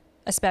 Right.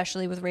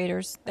 Especially with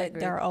Raiders.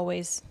 They're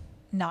always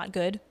not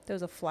good. There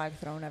was a flag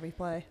thrown every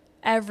play.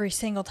 Every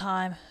single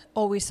time.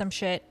 Always some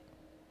shit.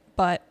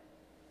 But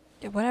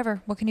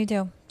whatever. What can you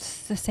do?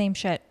 It's the same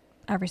shit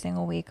every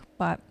single week.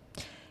 But,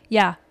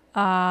 yeah.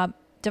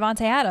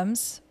 Devontae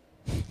Adams,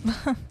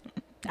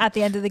 at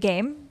the end of the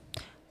game,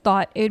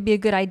 thought it would be a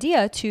good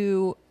idea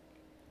to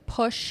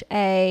push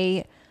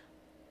a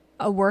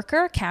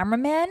worker,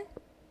 cameraman,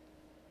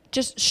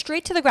 just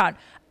straight to the ground.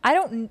 I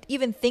don't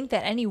even think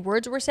that any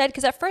words were said,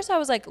 because at first I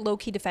was like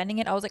low-key defending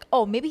it. I was like,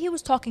 oh, maybe he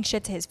was talking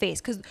shit to his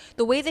face, because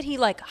the way that he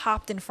like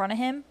hopped in front of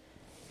him,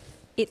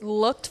 it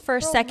looked for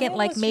a second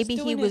like maybe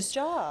he was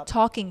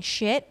talking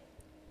shit.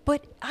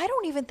 But I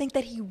don't even think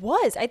that he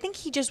was. I think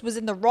he just was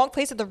in the wrong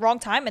place at the wrong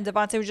time, and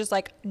Devontae was just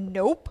like,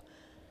 nope.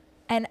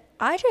 And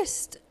I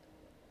just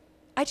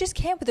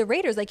can't with the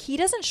Raiders. Like, he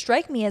doesn't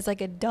strike me as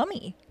like a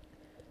dummy.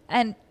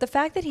 And the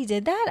fact that he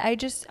did that,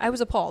 I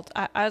was appalled.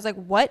 I was like,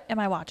 what am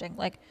I watching?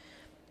 Like,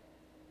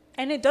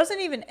 and it doesn't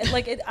even,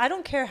 like, I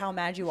don't care how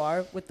mad you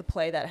are with the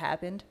play that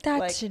happened.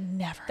 That should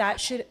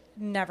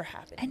never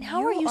happen. And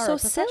how are you so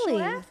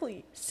silly?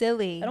 Athlete.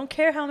 Silly. I don't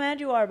care how mad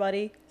you are,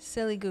 buddy.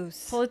 Silly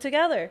goose. Pull it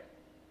together.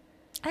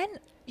 And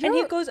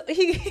he goes,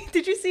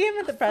 did you see him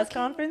at the press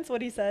conference,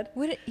 what he said?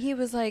 He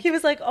was like,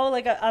 oh,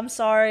 like, I'm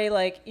sorry.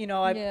 Like,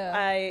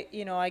 I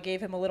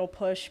gave him a little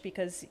push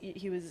because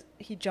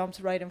he jumped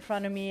right in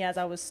front of me as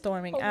I was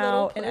storming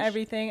out and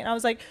everything. And I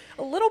was like,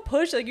 a little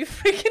push? Like, you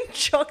freaking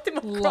chucked him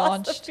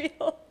across the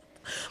field.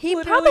 He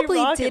Literally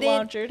probably didn't.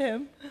 Launched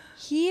him.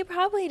 He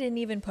probably didn't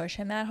even push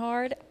him that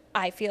hard.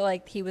 I feel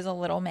like he was a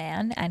little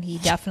man, and he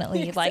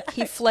definitely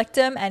exactly. he flicked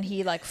him and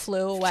he like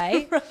flew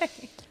away.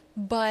 Right.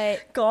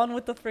 But gone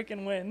with the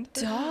freaking wind.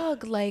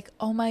 Dog, like,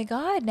 oh my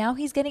God, now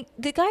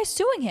the guy's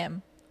suing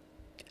him.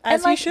 As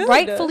and like he should.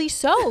 Rightfully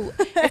so.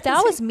 If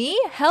that was me,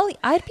 hell,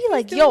 I'd be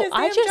like, yo,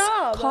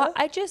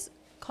 I just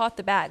caught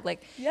the bag.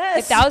 Like, yes.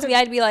 If that was me,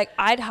 I'd be like,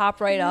 I'd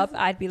hop right up.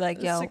 I'd be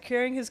like, yo,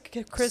 securing his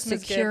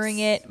Christmas securing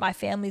gifts. it. My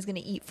family's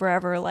gonna eat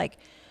forever. Like,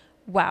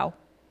 wow.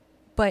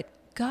 But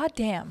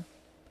goddamn,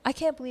 I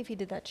can't believe he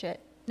did that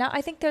shit. Now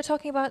I think they're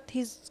talking about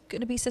he's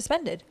gonna be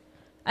suspended,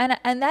 and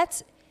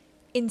that's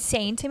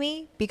insane to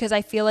me, because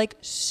I feel like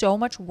so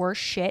much worse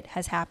shit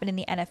has happened in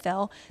the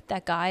NFL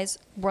that guys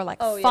were like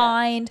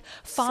fine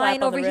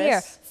over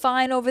here,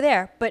 fine over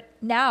there. But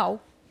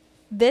now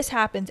this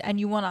happens and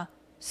you want to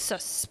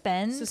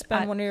suspend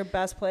one of your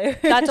best players.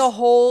 That's a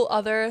whole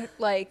other,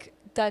 like,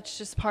 that's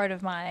just part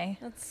of my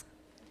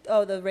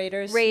the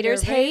Raiders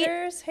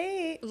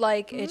hate.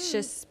 Like, it's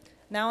just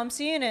now I'm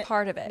seeing it.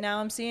 Part of it. Now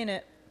I'm seeing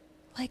it.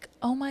 Like,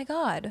 oh my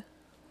God.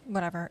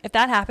 Whatever. If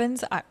that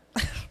happens, I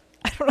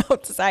don't know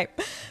what to say.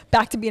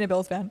 Back to being a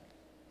Bills fan.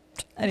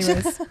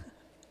 Anyways,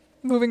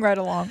 moving right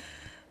along.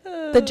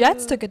 The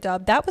Jets took a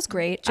dub. That was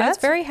great. I was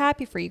very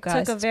happy for you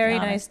guys. Took a very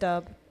nice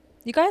dub.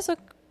 You guys look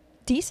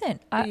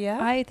decent.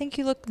 I think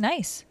you look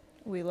nice.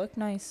 We look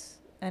nice.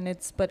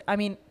 But I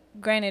mean,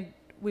 granted,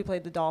 we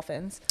played the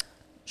Dolphins.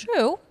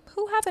 True.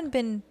 Who haven't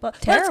been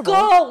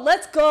terrible.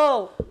 Let's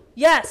go.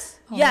 Yes.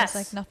 Yes. It's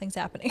like nothing's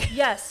happening.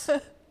 Yes.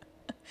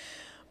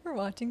 We're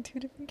watching 2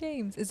 different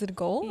games. Is it a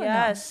goal?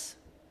 Yes.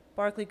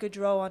 Barkley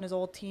Goodrow on his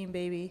old team,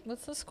 baby.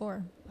 What's the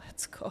score?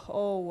 Let's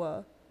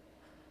go.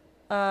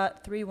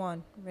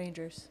 3-1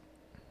 Rangers.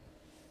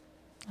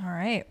 All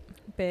right.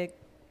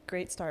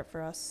 Great start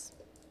for us.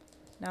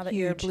 Now that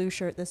you're a blue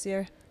shirt this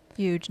year.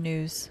 Huge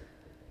news.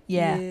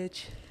 Yeah.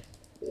 Huge.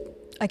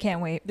 I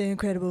can't wait. The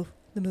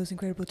most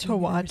incredible team to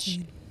watch.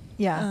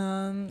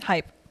 Yeah.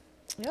 Hype.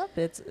 Yep,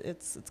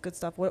 it's good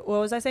stuff. What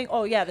was I saying?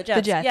 Oh yeah, the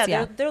Jets.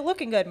 Yeah, they're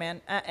looking good,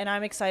 man, and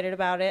I'm excited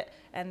about it.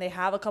 And they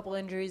have a couple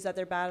injuries that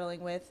they're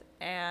battling with,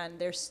 and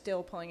they're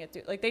still pulling it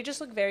through. Like, they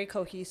just look very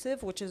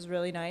cohesive, which is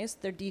really nice.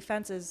 Their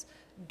defense is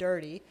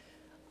dirty.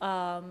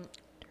 So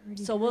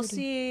we'll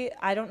see.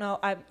 I don't know.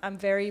 I'm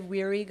very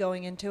weary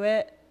going into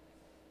it,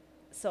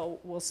 so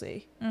we'll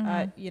see.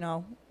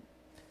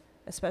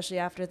 Especially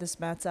after this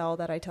Mets L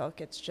that I took,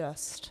 it's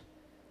just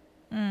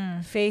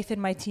faith in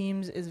my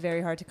teams is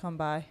very hard to come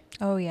by.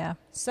 Oh yeah.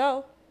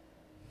 So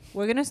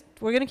we're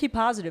gonna keep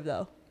positive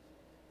though.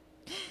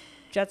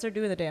 Jets are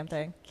doing the damn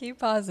thing. Keep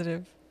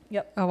positive.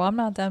 Yep. Oh, I'm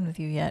not done with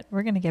you yet.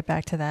 We're gonna get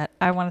back to that.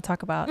 I want to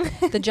talk about.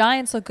 The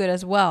Giants look good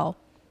as well.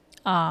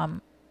 I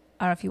don't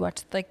know if you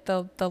watched like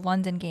the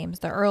London games,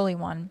 the early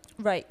one.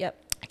 Right. Yep.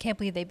 I can't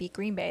believe they beat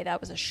Green Bay. That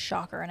was a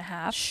shocker and a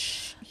half.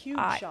 Huge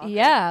shocker.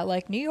 Yeah,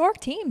 like New York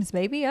teams,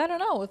 baby. I don't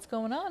know what's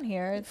going on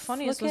here. It's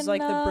funniest was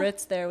like the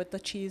Brits there with the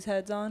cheese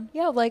heads on.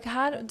 Yeah, like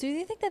how do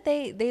you think that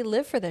they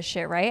live for this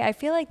shit, right? I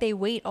feel like they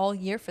wait all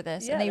year for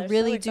this, and they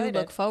really do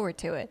look forward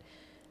to it.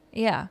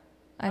 Yeah,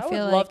 I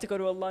feel would love to go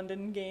to a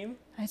London game.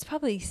 It's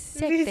probably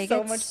sick. They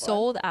get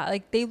sold out.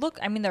 Like they look.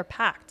 I mean, they're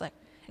packed. Like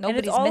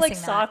nobody's missing that. And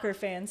it's all like soccer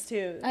fans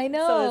too. I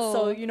know.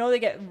 So you know they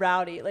get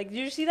rowdy. Like, did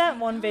you see that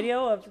one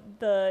video of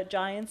the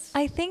Giants?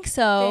 I think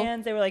so.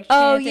 Fans, they were like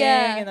chanting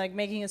and like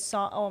making a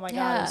song. Oh my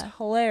god, it was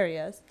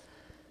hilarious.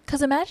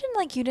 Because imagine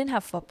like you didn't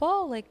have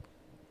football. Like,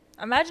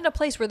 imagine a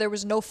place where there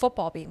was no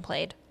football being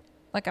played,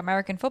 like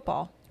American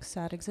football.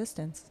 Sad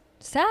existence.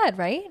 Sad,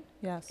 right?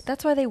 Yes.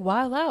 That's why they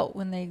wild out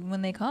when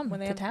they come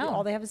to town.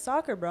 All they have is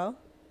soccer, bro.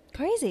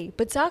 Crazy.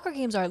 But soccer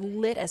games are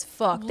lit as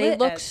fuck. They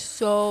look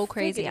so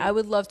crazy. I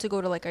would love to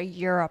go to like a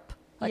Europe,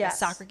 like a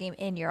soccer game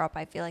in Europe.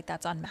 I feel like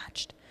that's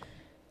unmatched.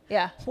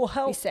 Yeah.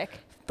 Well, be sick.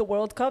 The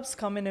World Cup's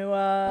coming to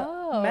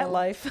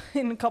MetLife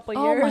in a couple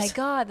of years. Oh my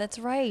god, that's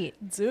right.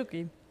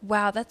 Zuki.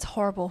 Wow, that's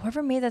horrible.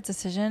 Whoever made that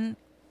decision,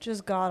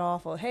 just god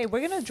awful. Hey,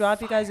 we're gonna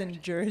drop you guys in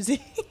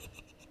Jersey.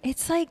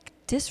 It's like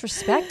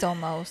disrespect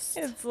almost.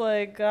 It's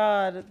like,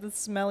 God, the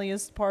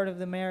smelliest part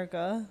of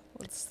America.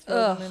 Let's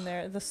throw them in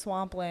there. The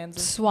swamplands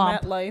of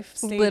MetLife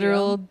Stadium.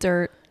 Literal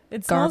dirt.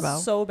 It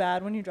smells so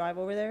bad when you drive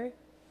over there.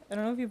 I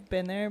don't know if you've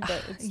been there,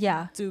 but it's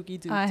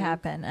dookie. I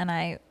have been, and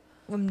I'm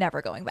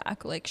never going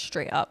back, like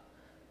straight up.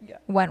 Yeah.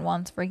 Went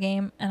once for a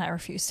game, and I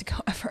refuse to go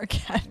ever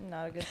again.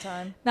 Not a good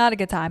time. Not a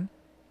good time.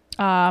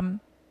 But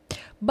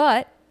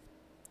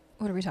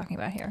what are we talking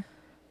about here?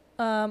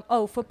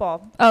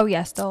 Football. Oh,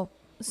 yes, still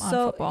on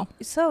football.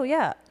 So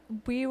yeah,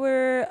 we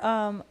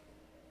were,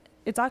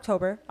 it's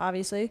October,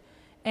 obviously,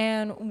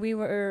 and we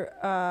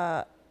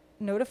were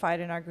notified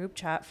in our group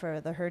chat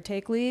for the Herd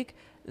Take League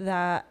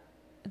that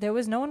there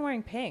was no one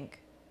wearing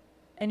pink.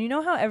 And you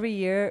know how every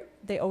year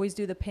they always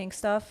do the pink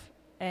stuff,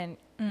 and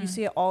you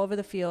see it all over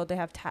the field. They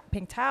have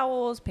pink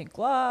towels, pink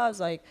gloves,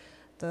 like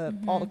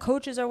all the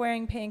coaches are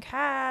wearing pink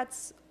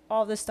hats.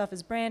 All this stuff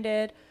is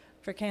branded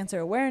for cancer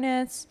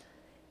awareness.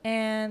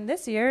 And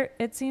this year,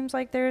 it seems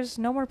like there's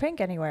no more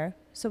pink anywhere.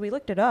 So we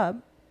looked it up,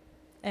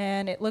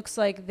 and it looks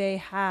like they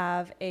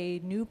have a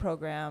new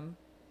program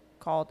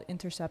called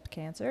Intercept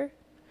Cancer.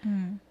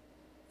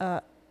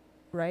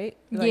 Right?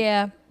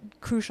 Like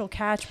Crucial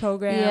Catch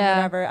Program,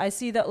 whatever. I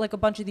see that like a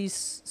bunch of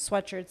these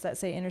sweatshirts that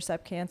say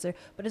Intercept Cancer,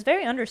 but it's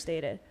very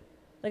understated.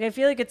 Like, I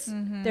feel like it's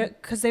there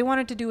because they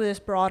wanted to do this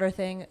broader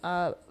thing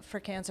for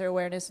cancer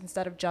awareness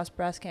instead of just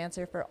breast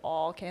cancer, for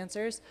all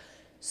cancers.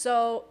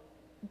 So,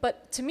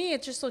 but to me,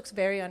 it just looks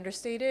very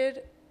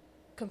understated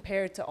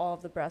compared to all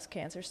of the breast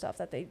cancer stuff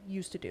that they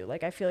used to do.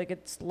 Like, I feel like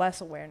it's less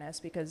awareness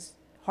because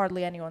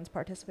hardly anyone's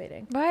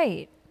participating.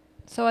 Right.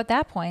 So at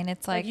that point,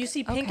 it's like you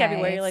see pink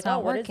everywhere. You're like, oh,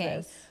 what is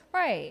this?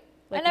 Right.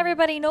 Like, and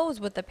everybody knows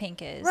what the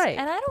pink is. Right.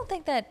 And I don't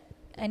think that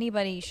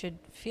anybody should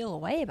feel a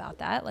way about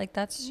that. Like,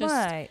 that's just...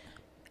 Right.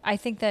 I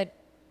think that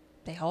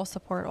they all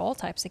support all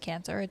types of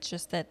cancer. It's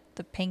just that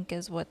the pink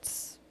is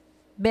what's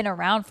been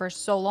around for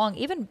so long.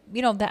 Even,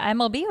 the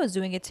MLB was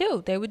doing it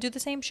too. They would do the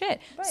same shit.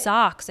 Right.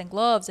 Socks and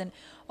gloves and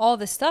all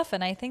this stuff.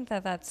 And I think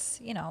that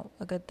that's,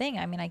 a good thing.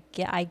 I mean,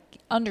 I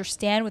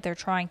understand what they're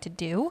trying to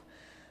do.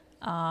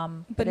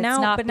 But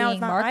now it's not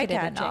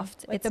marketed enough.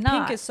 Like, the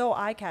pink is so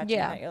eye-catching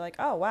that you're like,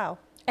 oh, wow.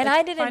 And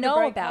I didn't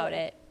know about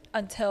it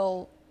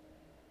until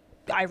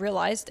I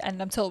realized, and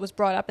until it was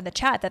brought up in the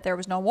chat that there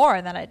was no more,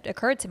 and then it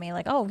occurred to me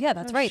like, oh yeah,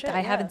 that's right.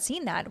 I haven't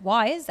seen that.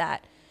 Why is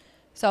that?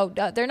 So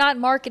they're not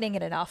marketing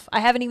it enough. I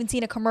haven't even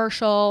seen a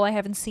commercial. I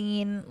haven't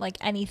seen like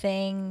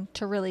anything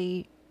to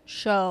really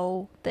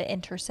show the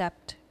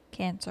Intercept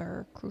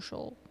Cancer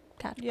Crucial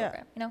Catch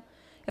program.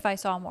 If I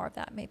saw more of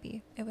that,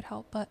 maybe it would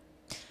help. But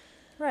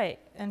right,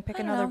 and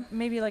pick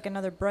maybe like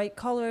another bright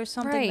color or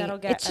something that'll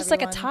get. It's just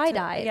like a tie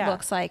dye. It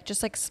looks like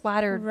just like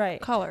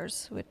splattered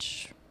colors,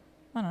 which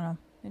I don't know.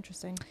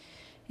 Interesting.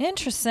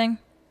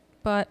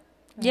 But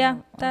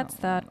that's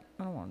that.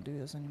 I don't want to do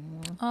this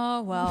anymore.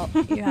 Oh, well,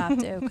 you have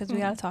to, because we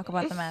got to talk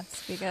about the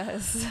Mets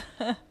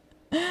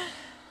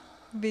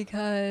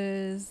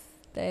because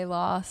they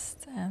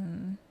lost,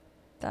 and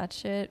that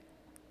shit.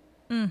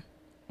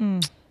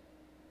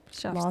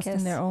 Lost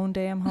in their own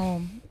damn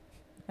home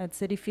at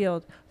Citi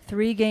Field.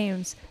 3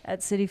 games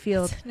at Citi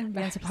Field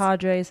against the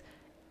Padres,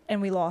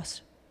 and we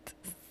lost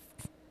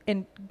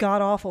in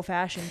god-awful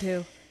fashion,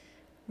 too.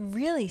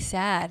 Really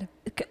sad.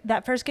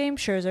 That first game,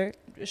 Scherzer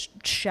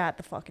shat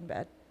the fucking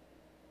bed.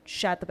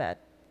 Shat the bed.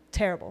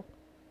 Terrible.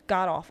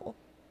 God awful.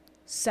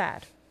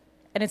 Sad.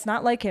 And it's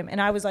not like him. And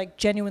I was like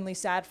genuinely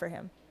sad for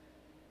him.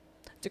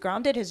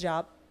 DeGrom did his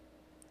job.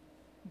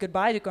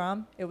 Goodbye,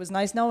 DeGrom. It was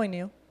nice knowing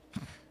you.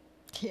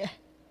 Yeah.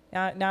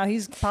 Now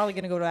he's probably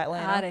going to go to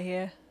Atlanta. Out of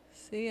here.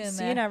 See you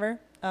never.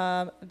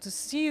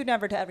 See you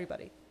never to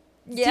everybody.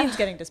 The team's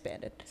getting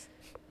disbanded.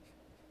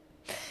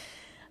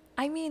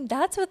 I mean,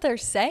 that's what they're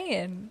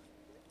saying.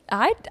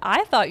 I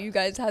thought you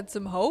guys had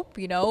some hope,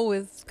 you know,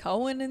 with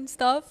Cohen and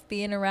stuff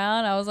being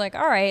around. I was like,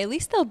 all right, at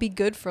least they'll be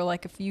good for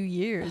like a few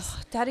years.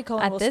 Daddy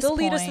Cohen will still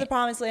lead us to the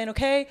promised land,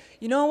 okay?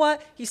 You know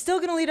what? He's still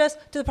going to lead us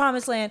to the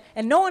promised land,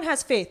 and no one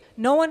has faith.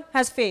 No one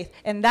has faith,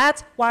 and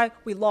that's why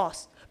we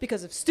lost.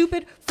 Because of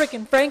stupid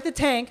freaking Frank the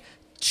Tank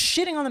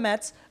shitting on the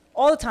Mets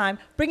all the time,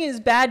 bringing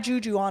his bad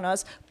juju on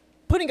us,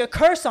 putting a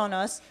curse on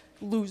us,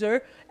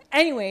 loser.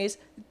 Anyways,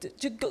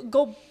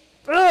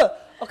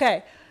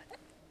 okay.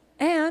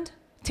 And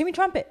Timmy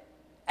Trumpet.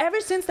 Ever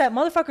since that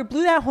motherfucker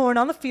blew that horn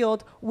on the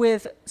field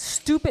with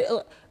stupid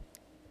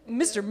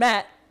Mr.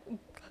 Matt,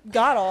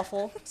 god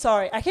awful.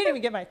 Sorry, I can't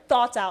even get my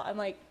thoughts out.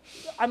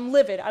 I'm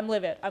livid.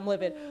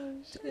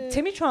 Oh,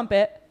 Timmy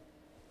Trumpet,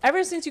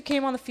 ever since you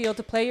came on the field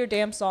to play your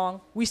damn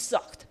song, we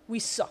sucked.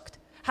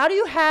 How do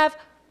you have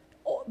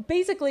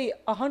basically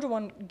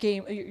 101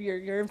 game,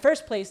 you're in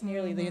first place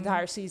nearly the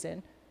entire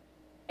season,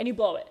 and you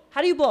blow it? How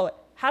do you blow it?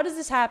 How does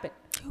this happen?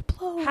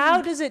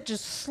 How does it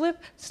just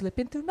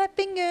slipping through my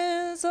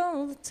fingers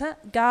all the time?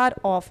 God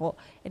awful.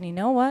 And you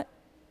know what?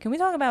 Can we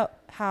talk about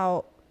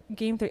how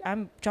game 3,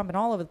 I'm jumping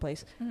all over the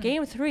place.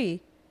 Game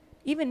 3,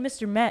 even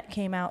Mr. Met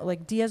came out,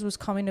 like Diaz was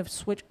coming to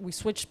switch. We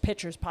switched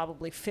pitchers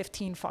probably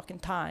 15 fucking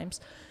times.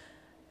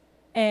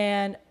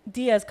 And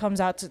Diaz comes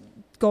out to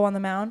go on the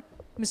mound.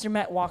 Mr.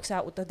 Met walks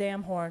out with the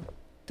damn horn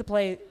to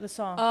play the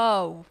song.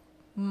 Oh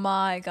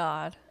my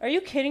God. Are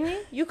you kidding me?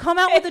 You come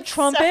out with a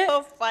trumpet.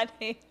 So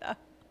funny.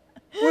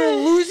 We're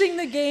losing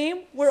the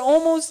game. We're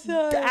almost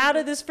out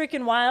of this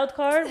freaking wild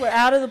card. We're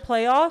out of the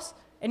playoffs.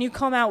 And you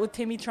come out with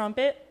Timmy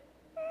Trumpet.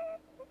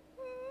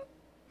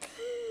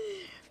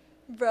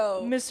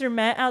 Bro. Mr.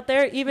 Met out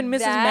there. Even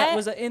Mrs. Met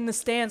was in the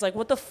stands. Like,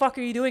 what the fuck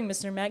are you doing,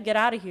 Mr. Met? Get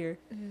out of here.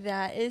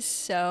 That is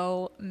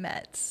so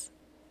Mets.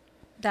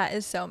 That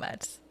is so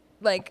Mets.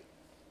 Like,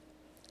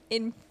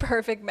 in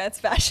perfect Mets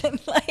fashion.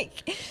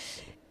 Like,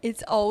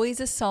 it's always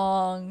a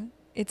song.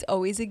 It's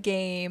always a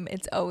game.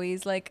 It's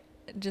always, like,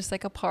 just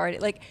like a party.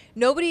 Like,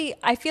 nobody,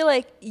 I feel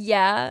like,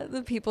 yeah,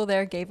 the people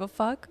there gave a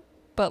fuck,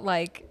 but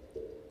like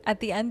at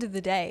the end of the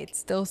day, it's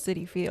still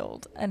Citi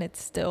Field, and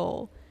it's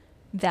still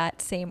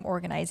that same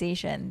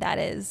organization that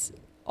is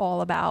all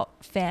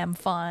about fam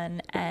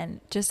fun and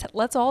just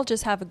let's all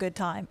just have a good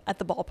time at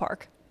the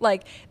ballpark.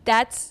 Like,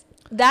 that's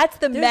the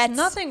There's Mets. There's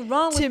nothing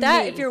wrong with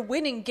that me. if you're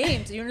winning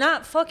games. You're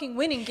not fucking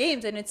winning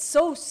games, and it's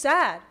so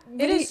sad.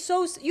 It is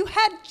so you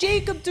had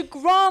Jacob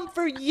deGrom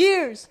for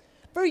years.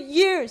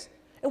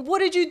 And what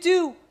did you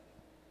do?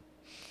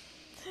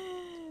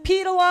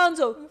 Pete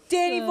Alonso,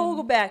 Danny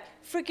Vogelback,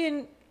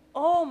 freaking,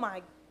 oh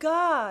my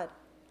God.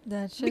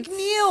 That's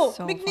McNeil,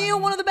 so McNeil, funny.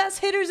 one of the best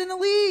hitters in the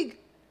league.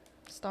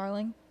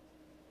 Starling.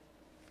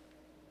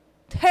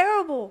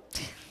 Terrible.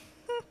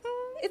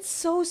 It's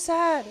so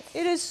sad.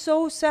 It is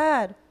so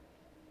sad.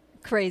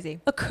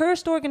 Crazy. A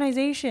cursed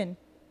organization.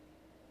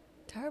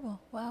 Terrible.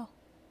 Wow.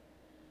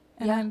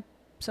 And Yeah.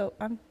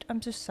 I'm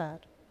just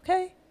sad.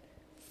 Okay?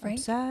 Frank?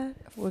 I'm sad.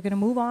 We're going to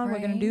move on.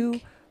 Frank. We're going to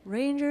do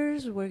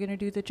Rangers. We're going to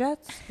do the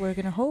Jets. We're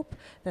going to hope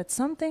that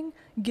something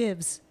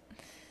gives.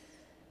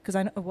 Because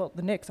I know, well,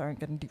 the Knicks aren't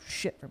going to do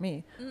shit for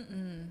me.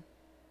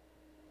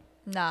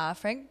 Nah,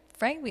 Frank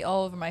be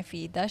all over my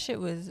feed. That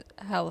shit was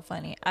hella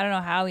funny. I don't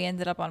know how he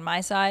ended up on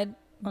my side,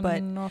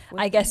 but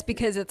I guess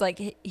because it's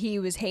like he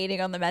was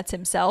hating on the Mets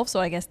himself, so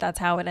I guess that's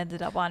how it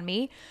ended up on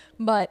me.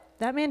 But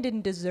that man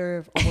didn't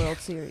deserve a World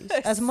Series.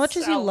 As much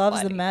as he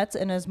loves the Mets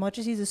and as much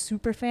as he's a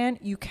super fan,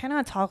 you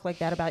cannot talk like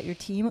that about your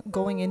team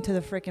going into the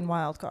freaking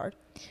wild card.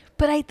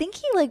 But I think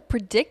he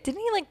didn't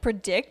he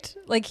predict?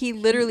 Like he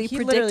literally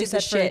predicted said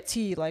the shit. For a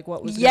T, like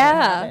what was going to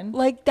happen.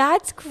 Like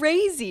that's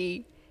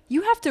crazy.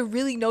 You have to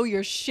really know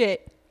your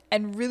shit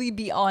and really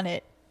be on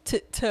it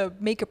to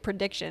make a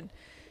prediction.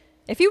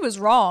 If he was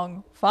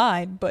wrong,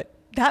 fine, but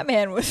that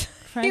man was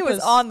he was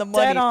on the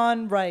money. Dead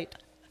on right.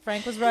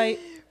 Frank was right.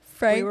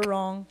 Frank we were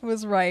wrong.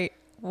 Was right.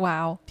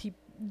 Wow.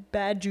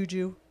 Bad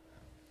juju.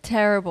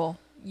 Terrible.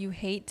 You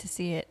hate to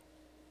see it.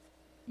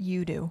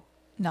 You do,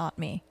 not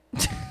me.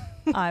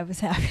 I was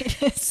happy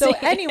to see So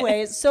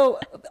anyways, so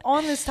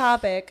on this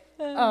topic,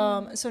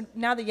 so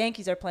now the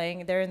Yankees are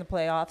playing. They're in the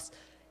playoffs.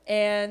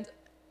 And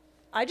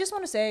I just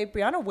want to say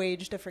Brianna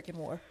waged a freaking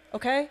war,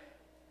 okay?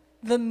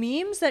 The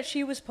memes that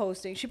she was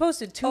posting, she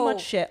posted too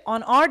much shit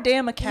on our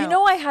damn account. You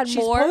know I had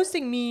more. She's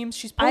posting memes.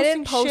 She's posting I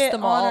didn't post shit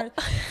them on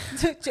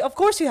all. Of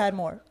course you had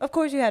more. Of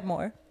course you had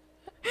more.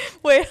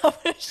 Wait, I'm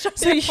going to show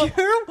you. So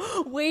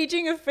you're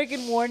waging a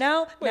freaking war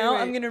now. Wait.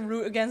 I'm going to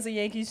root against the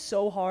Yankees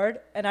so hard,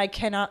 and I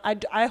cannot.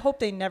 I hope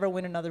they never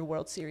win another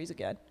World Series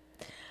again.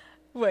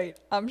 Wait,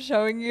 I'm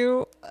showing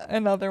you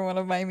another one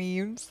of my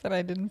memes that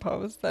I didn't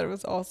post that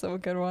was also a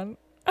good one.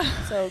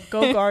 So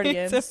go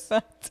Guardians.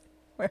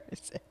 Where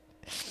is it?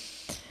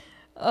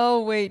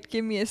 Oh, wait,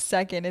 give me a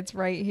second. It's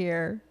right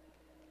here.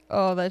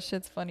 Oh, that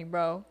shit's funny,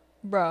 bro.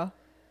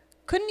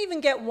 Couldn't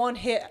even get one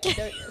hit.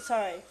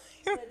 Sorry.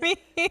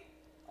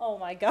 Oh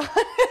my God.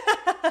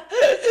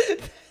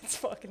 That's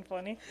fucking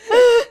funny.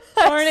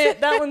 Darn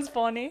it. That one's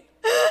funny.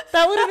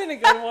 That would have been a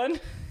good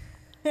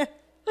one.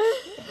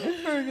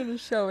 We're gonna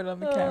show it on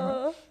the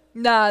camera.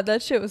 Nah,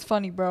 that shit was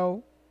funny,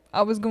 bro.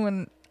 I was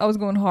going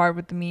hard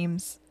with the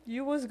memes.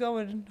 You was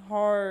going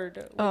hard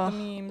with the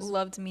memes.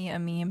 Loved me a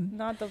meme.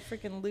 Not the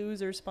freaking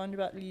loser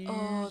SpongeBob loser.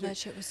 Oh, that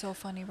shit was so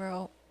funny,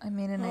 bro. I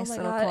made a nice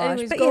little God. collage.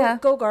 Anyways,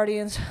 But go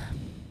Guardians.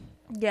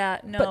 Yeah,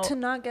 no. But to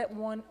not get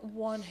one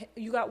hit,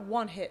 you got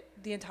one hit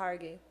the entire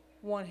game.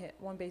 One hit,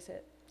 one base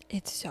hit.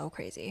 It's so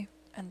crazy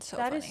and so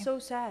That funny. is so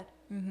sad.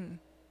 Mm-hmm.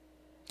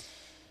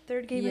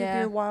 Third game of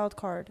your wild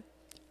card.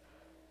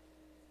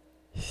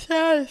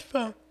 Sad as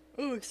fuck.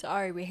 Ooh,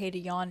 sorry, we hate a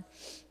yawn.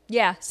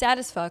 Yeah, sad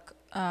as fuck.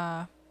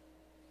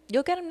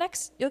 You'll get him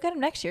next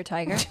year,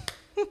 Tiger.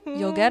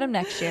 You'll get him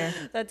next year.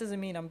 That doesn't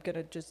mean I'm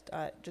gonna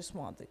I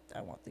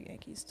want the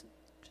Yankees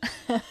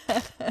to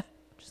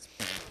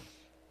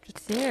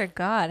just dear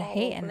God, all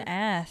hating over.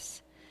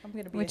 ass. I'm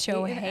gonna be With a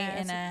your hating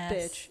hating ass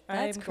bitch.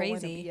 That's I'm crazy.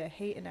 going to be a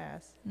hating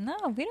ass. No,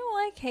 we don't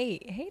like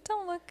hate. Hate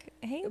don't look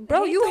hate.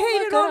 Bro, hate you don't look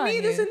hated good on me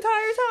you. this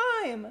entire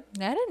time.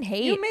 I didn't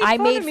hate. You made I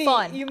fun made of me.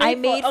 fun. You I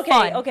made made fun.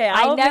 fun. Okay,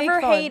 I I'll make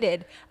never fun.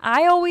 hated.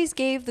 I always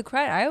gave the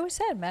credit. I always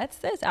said Mets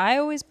this. I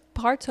always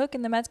partook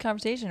in the Mets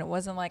conversation. It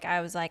wasn't like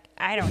I was like,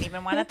 I don't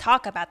even want to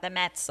talk about the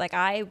Mets. Like,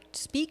 I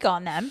speak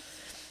on them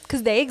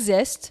because they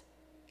exist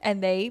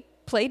and they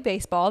played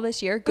baseball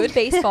this year. Good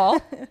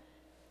baseball.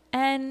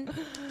 And,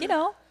 you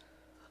know.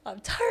 I'm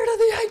tired of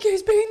the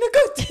Yankees being the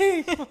good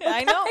team.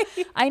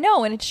 I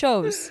know, and it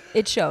shows.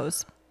 It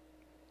shows.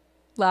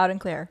 Loud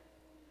and clear.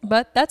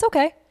 But that's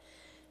okay.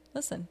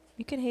 Listen,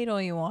 you can hate all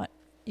you want.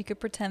 You could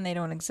pretend they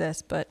don't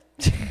exist, but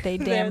they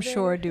damn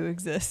sure do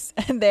exist.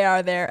 And they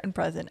are there and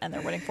present, and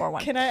they're winning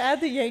 4-1. Can I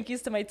add the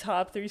Yankees to my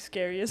top 3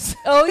 scariest?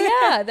 Oh,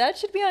 yeah. That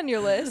should be on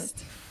your list.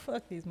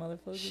 Fuck these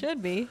motherfuckers.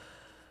 Should be.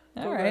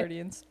 Go All right.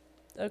 Guardians.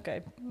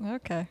 Okay.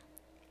 Okay.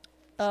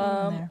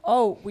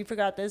 We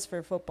forgot this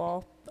for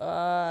football.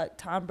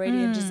 Tom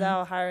Brady and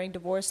Giselle hiring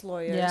divorce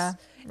lawyers. Yeah.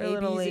 A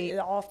little late.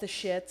 Off the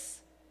shits.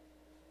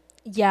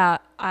 Yeah,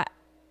 I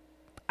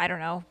don't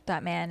know.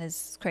 That man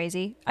is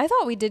crazy. I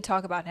thought we did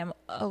talk about him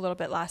a little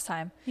bit last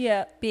time.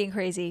 Yeah. Being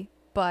crazy.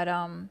 But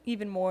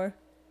even more.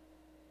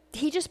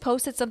 he just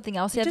posted something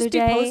else the Just other be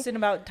day. posting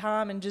about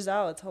Tom and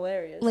Giselle. It's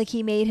hilarious. Like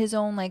he made his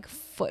own like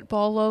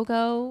football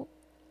logo,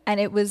 and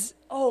it was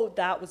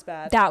that was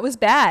bad. that was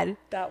bad.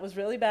 That was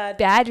really bad.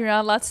 Bad. You're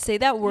not allowed to say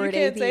that word. You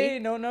can't AB. say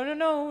no.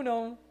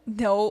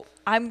 No,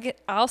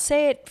 I'll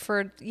say it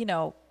for,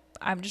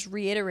 I'm just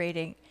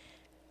reiterating.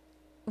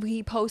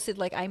 He posted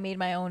like I made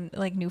my own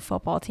like new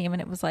football team,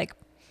 and it was like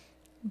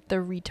the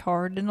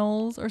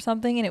Retardinals or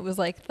something, and it was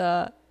like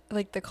the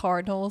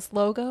Cardinals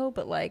logo,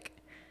 but like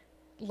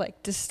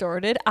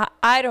distorted.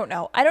 I don't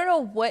know. I don't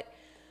know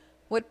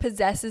what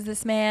possesses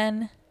this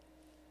man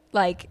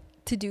like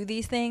to do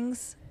these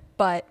things,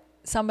 but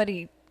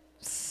somebody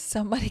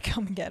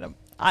come get him.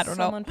 I don't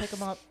know. Someone pick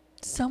him up.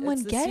 Someone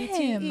It's the get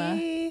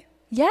CTE. him.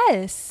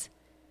 Yes.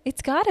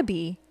 It's gotta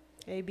be.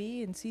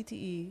 AB and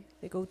CTE.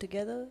 They go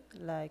together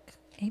like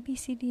A, B,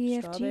 C, D, E,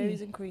 F, G. strawberries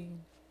and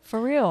cream.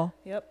 For real.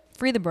 Yep.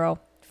 Free the bro.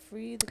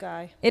 Free the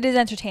guy. It is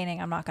entertaining.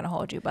 I'm not going to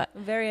hold you, but.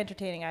 Very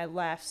entertaining. I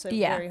laughed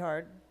very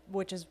hard,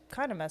 which is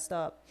kind of messed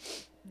up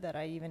that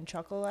I even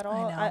chuckle at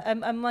all. I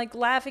know. I'm like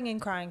laughing and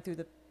crying through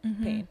the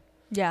pain.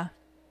 Yeah.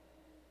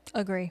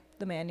 Agree.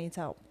 The man needs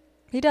help.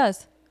 He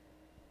does.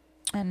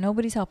 And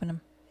nobody's helping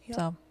him. Yep.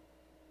 So,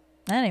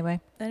 anyways,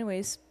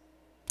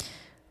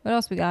 what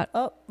else we got?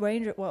 Oh,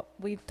 Ranger. Well,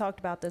 we've talked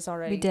about this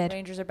already. We did.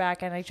 Rangers are back.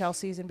 NHL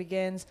season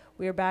begins.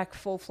 We are back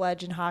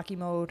full-fledged in hockey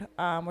mode.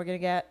 We're going to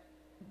get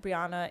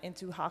Brianna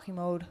into hockey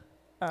mode,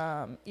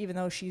 even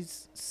though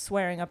she's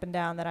swearing up and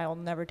down that I will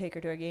never take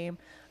her to a game.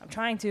 I'm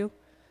trying to.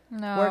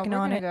 No, Working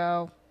on it.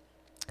 Go.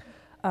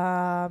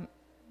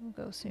 We'll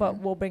go soon. But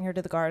we'll bring her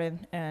to the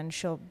Garden, and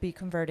she'll be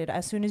converted.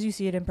 As soon as you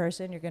see it in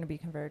person, you're going to be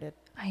converted.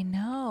 I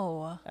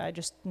know. I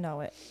just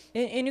know it.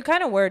 And you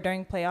kind of were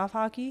during playoff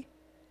hockey.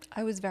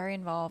 I was very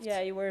involved.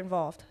 Yeah, you were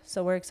involved.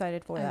 So we're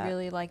excited for that. I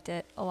really liked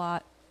it a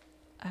lot.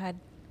 I had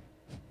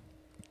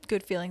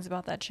good feelings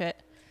about that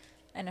shit.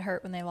 And it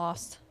hurt when they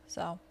lost.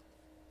 So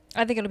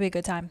I think it'll be a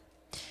good time.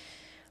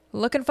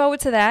 Looking forward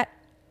to that.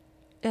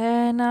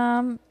 And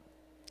I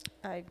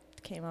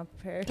came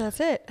unprepared. that's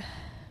it.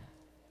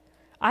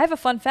 I have a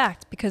fun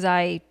fact because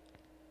I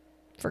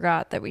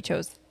forgot that we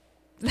chose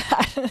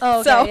that. Oh,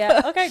 okay, So-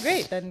 yeah. Okay,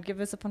 great. Then give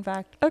us a fun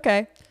fact.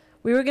 Okay.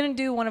 We were going to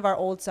do one of our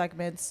old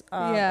segments.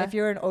 Yeah. If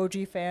you're an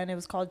OG fan, it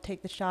was called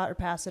Take the Shot or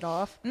Pass It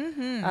Off,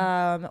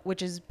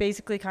 which is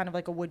basically kind of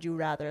like a would you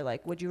rather.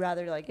 Like, would you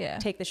rather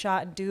take the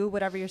shot and do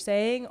whatever you're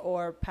saying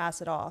or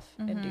pass it off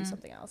and do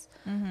something else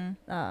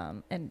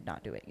and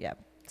not do it? Yeah.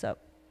 So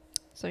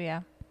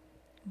yeah.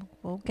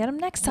 We'll get him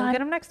next time. We'll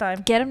get him next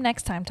time. Get him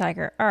next time,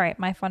 Tiger. All right.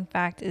 My fun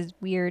fact is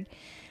weird.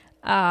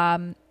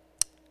 Okay.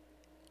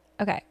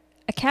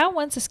 A cow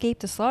once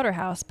escaped a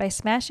slaughterhouse by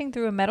smashing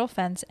through a metal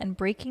fence and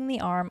breaking the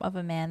arm of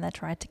a man that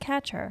tried to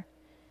catch her.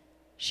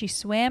 She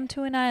swam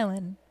to an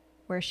island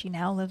where she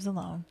now lives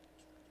alone.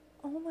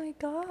 Oh, my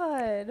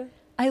God.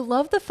 I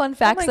love the fun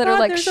facts that God, are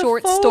like there's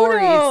short a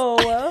stories.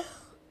 photo.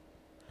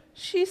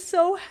 She's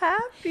so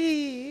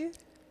happy.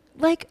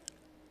 Like,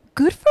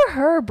 good for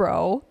her,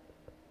 bro.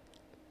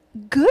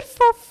 Good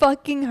for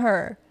fucking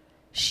her.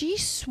 She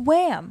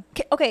swam.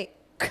 Okay,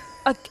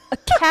 a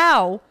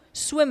cow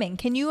swimming.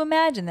 Can you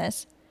imagine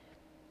this?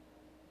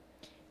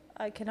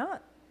 I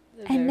cannot.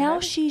 And now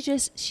she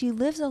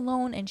lives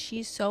alone and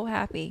she's so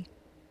happy.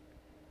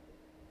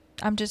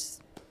 I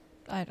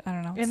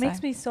don't know. It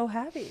makes me so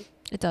happy.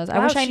 It does. Wow, I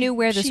wish I knew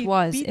where this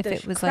was. Beat If the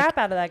it was crap like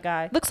out of that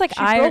guy. looks like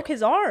she broke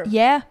his arm.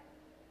 Yeah.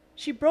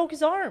 She broke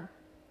his arm.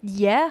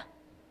 Yeah.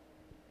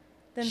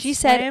 Then she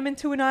swam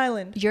into an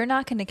island. You're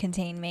not going to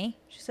contain me.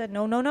 She said,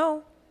 no, no,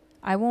 no.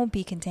 I won't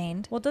be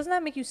contained. Well, doesn't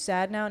that make you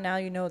sad now? Now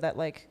you know that,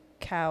 like,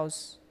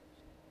 cows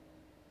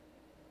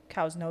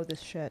know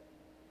this shit.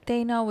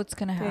 They know what's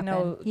going to happen. They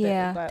know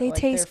that they like,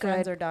 taste their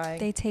friends good. are dying.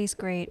 They taste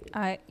great.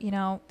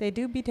 They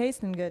do be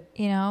tasting good.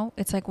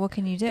 It's like, what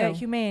can you do? Get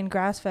humane,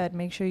 grass-fed.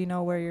 Make sure you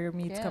know where your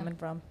meat's coming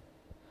from.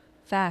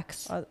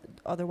 Facts.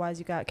 Otherwise,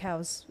 you got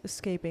cows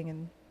escaping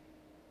and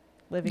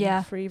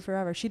living free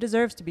forever. She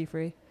deserves to be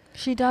free.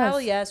 She does.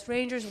 Hell yes.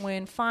 Rangers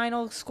win.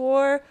 Final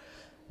score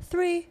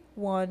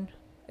 3-1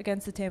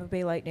 against the Tampa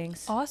Bay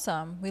Lightnings.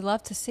 Awesome. We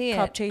love to see it.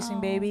 Cup chasing,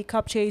 baby.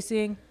 Cup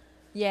chasing.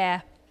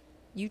 Yeah.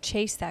 You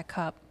chase that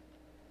cup.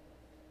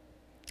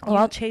 Oh,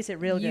 I'll chase it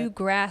real good. You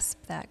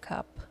grasp that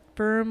cup.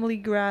 Firmly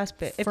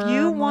grasp it. If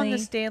you won the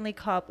Stanley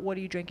Cup, what are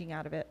you drinking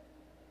out of it?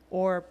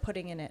 Or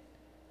putting in it?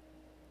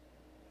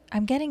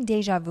 I'm getting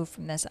deja vu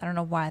from this. I don't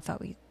know why I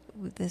thought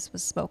this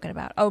was spoken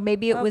about. Oh,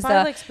 maybe it was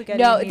like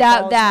spaghetti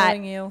that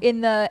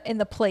in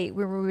the plate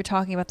where we were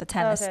talking about the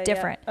tennis. Okay,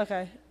 different. Yeah.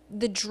 Okay.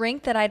 The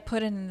drink that I'd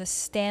put in the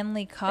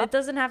Stanley Cup. It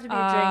doesn't have to be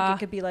a drink. It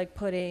could be like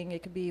pudding.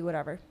 It could be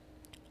whatever.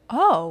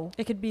 Oh.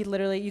 It could be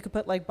literally. You could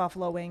put like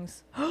buffalo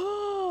wings.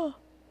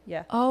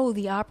 Yeah. Oh,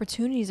 the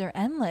opportunities are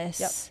endless.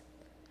 Yep.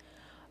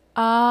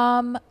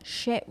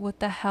 Shit. What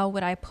the hell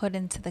would I put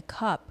into the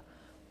cup?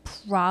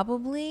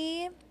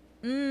 Probably.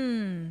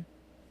 When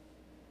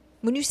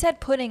you said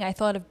pudding, I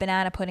thought of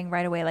banana pudding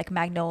right away, like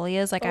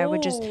Magnolias. Like I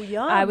would just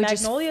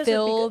Magnolias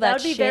fill that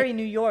would be shit. very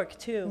New York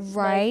too,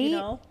 right?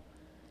 Like,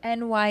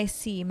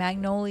 NYC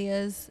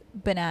Magnolias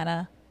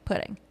banana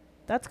pudding.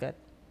 That's good.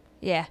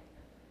 Yeah.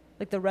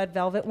 Like the red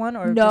velvet one,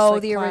 or no, just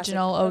like the classic?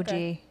 original OG.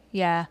 Okay.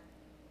 Yeah.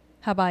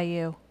 How about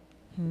you?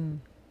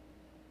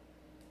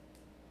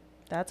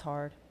 That's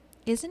hard,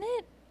 isn't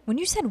it? When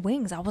you said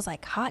wings, I was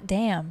like, hot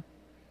damn.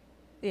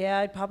 Yeah,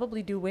 I'd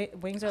probably do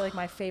wings. Are like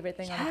my favorite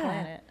thing on the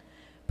planet.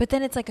 But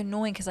then it's like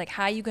annoying because like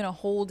how are you gonna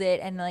hold it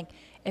and like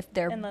if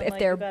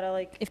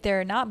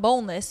they're not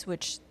boneless,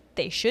 which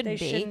they shouldn't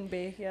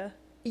be. Yeah.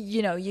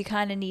 You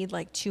kind of need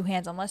like two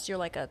hands unless you're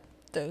like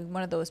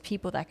one of those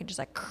people that can just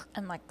like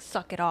and like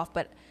suck it off.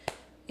 But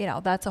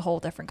that's a whole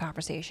different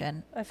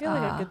conversation. I feel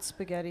like a good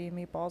spaghetti and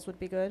meatballs would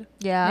be good.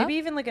 Yeah. Maybe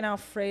even like an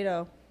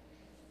Alfredo.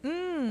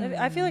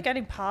 I feel like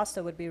any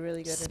pasta would be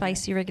really good.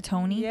 Spicy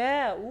rigatoni.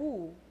 Yeah.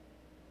 Ooh.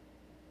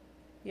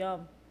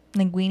 Yum.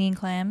 Linguine and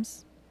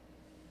clams.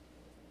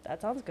 That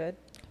sounds good.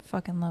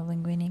 Fucking love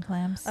linguine and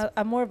clams.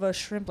 I'm more of a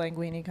shrimp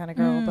linguine kind of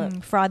girl,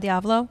 but Fra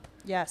Diavolo.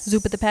 Yes.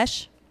 Zuppa de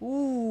Peche.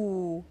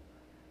 Ooh.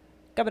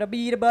 Did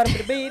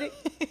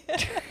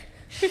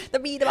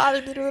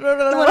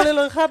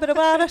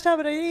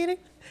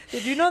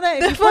you know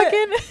that? The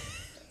fucking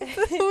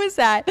who is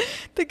that?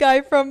 The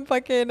guy from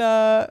fucking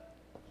Bippity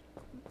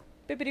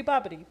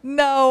boppity.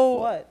 No.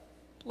 What?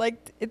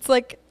 Like it's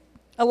like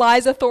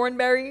Eliza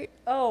Thornberry.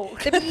 Oh.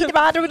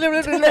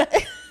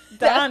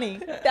 Donnie.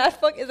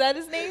 Is that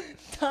his name?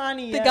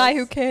 Donnie. The guy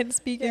who can't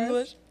speak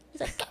English.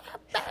 He's like,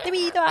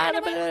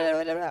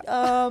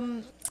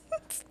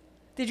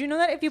 did you know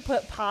that if you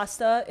put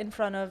pasta in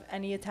front of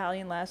any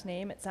Italian last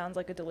name, it sounds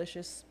like a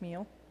delicious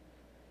meal?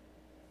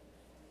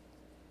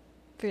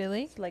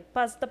 Really? It's like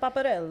pasta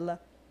pappardelle.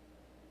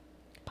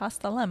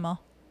 Pasta lemma.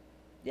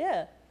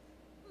 Yeah.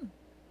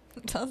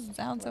 It doesn't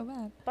sound so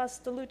bad.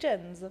 Pasta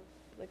lucenza.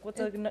 Like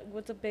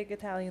what's a big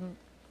Italian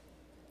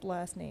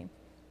last name?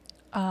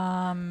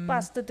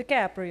 Pasta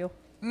DiCaprio.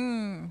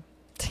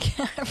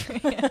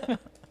 DiCaprio.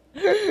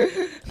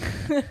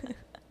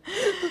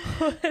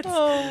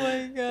 Oh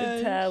my god.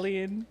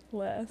 Italian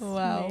last name.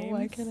 Wow,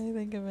 why can't I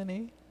think of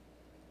any?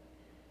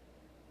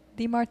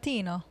 Di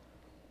Martino.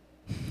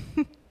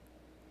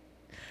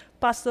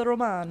 Pasta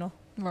Romano.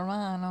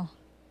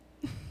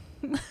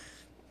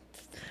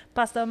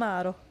 Pasta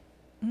Amaro.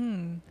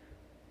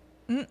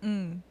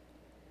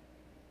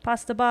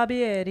 Pasta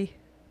Barbieri.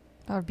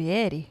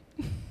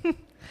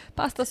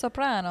 Pasta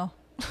Soprano.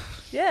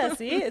 Yeah,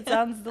 see? It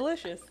sounds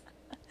delicious.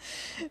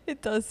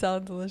 It does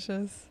sound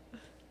delicious.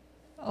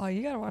 Oh,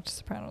 you gotta watch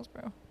Sopranos,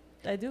 bro.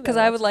 I do. Because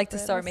I would like to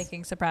start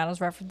making Sopranos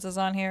references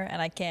on here,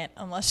 and I can't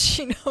unless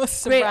she knows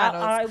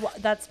Sopranos.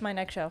 Great, that's my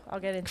next show. I'll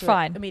get into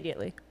it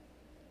immediately.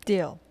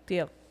 Deal.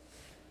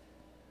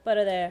 Put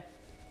it there.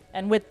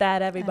 And with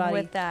that, everybody.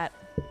 And with that,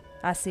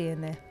 I see you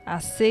in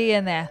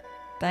there.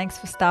 Thanks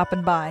for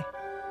stopping by.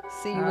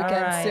 See you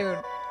again soon.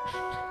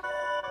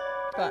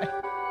 Bye.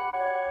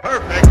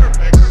 Perfect.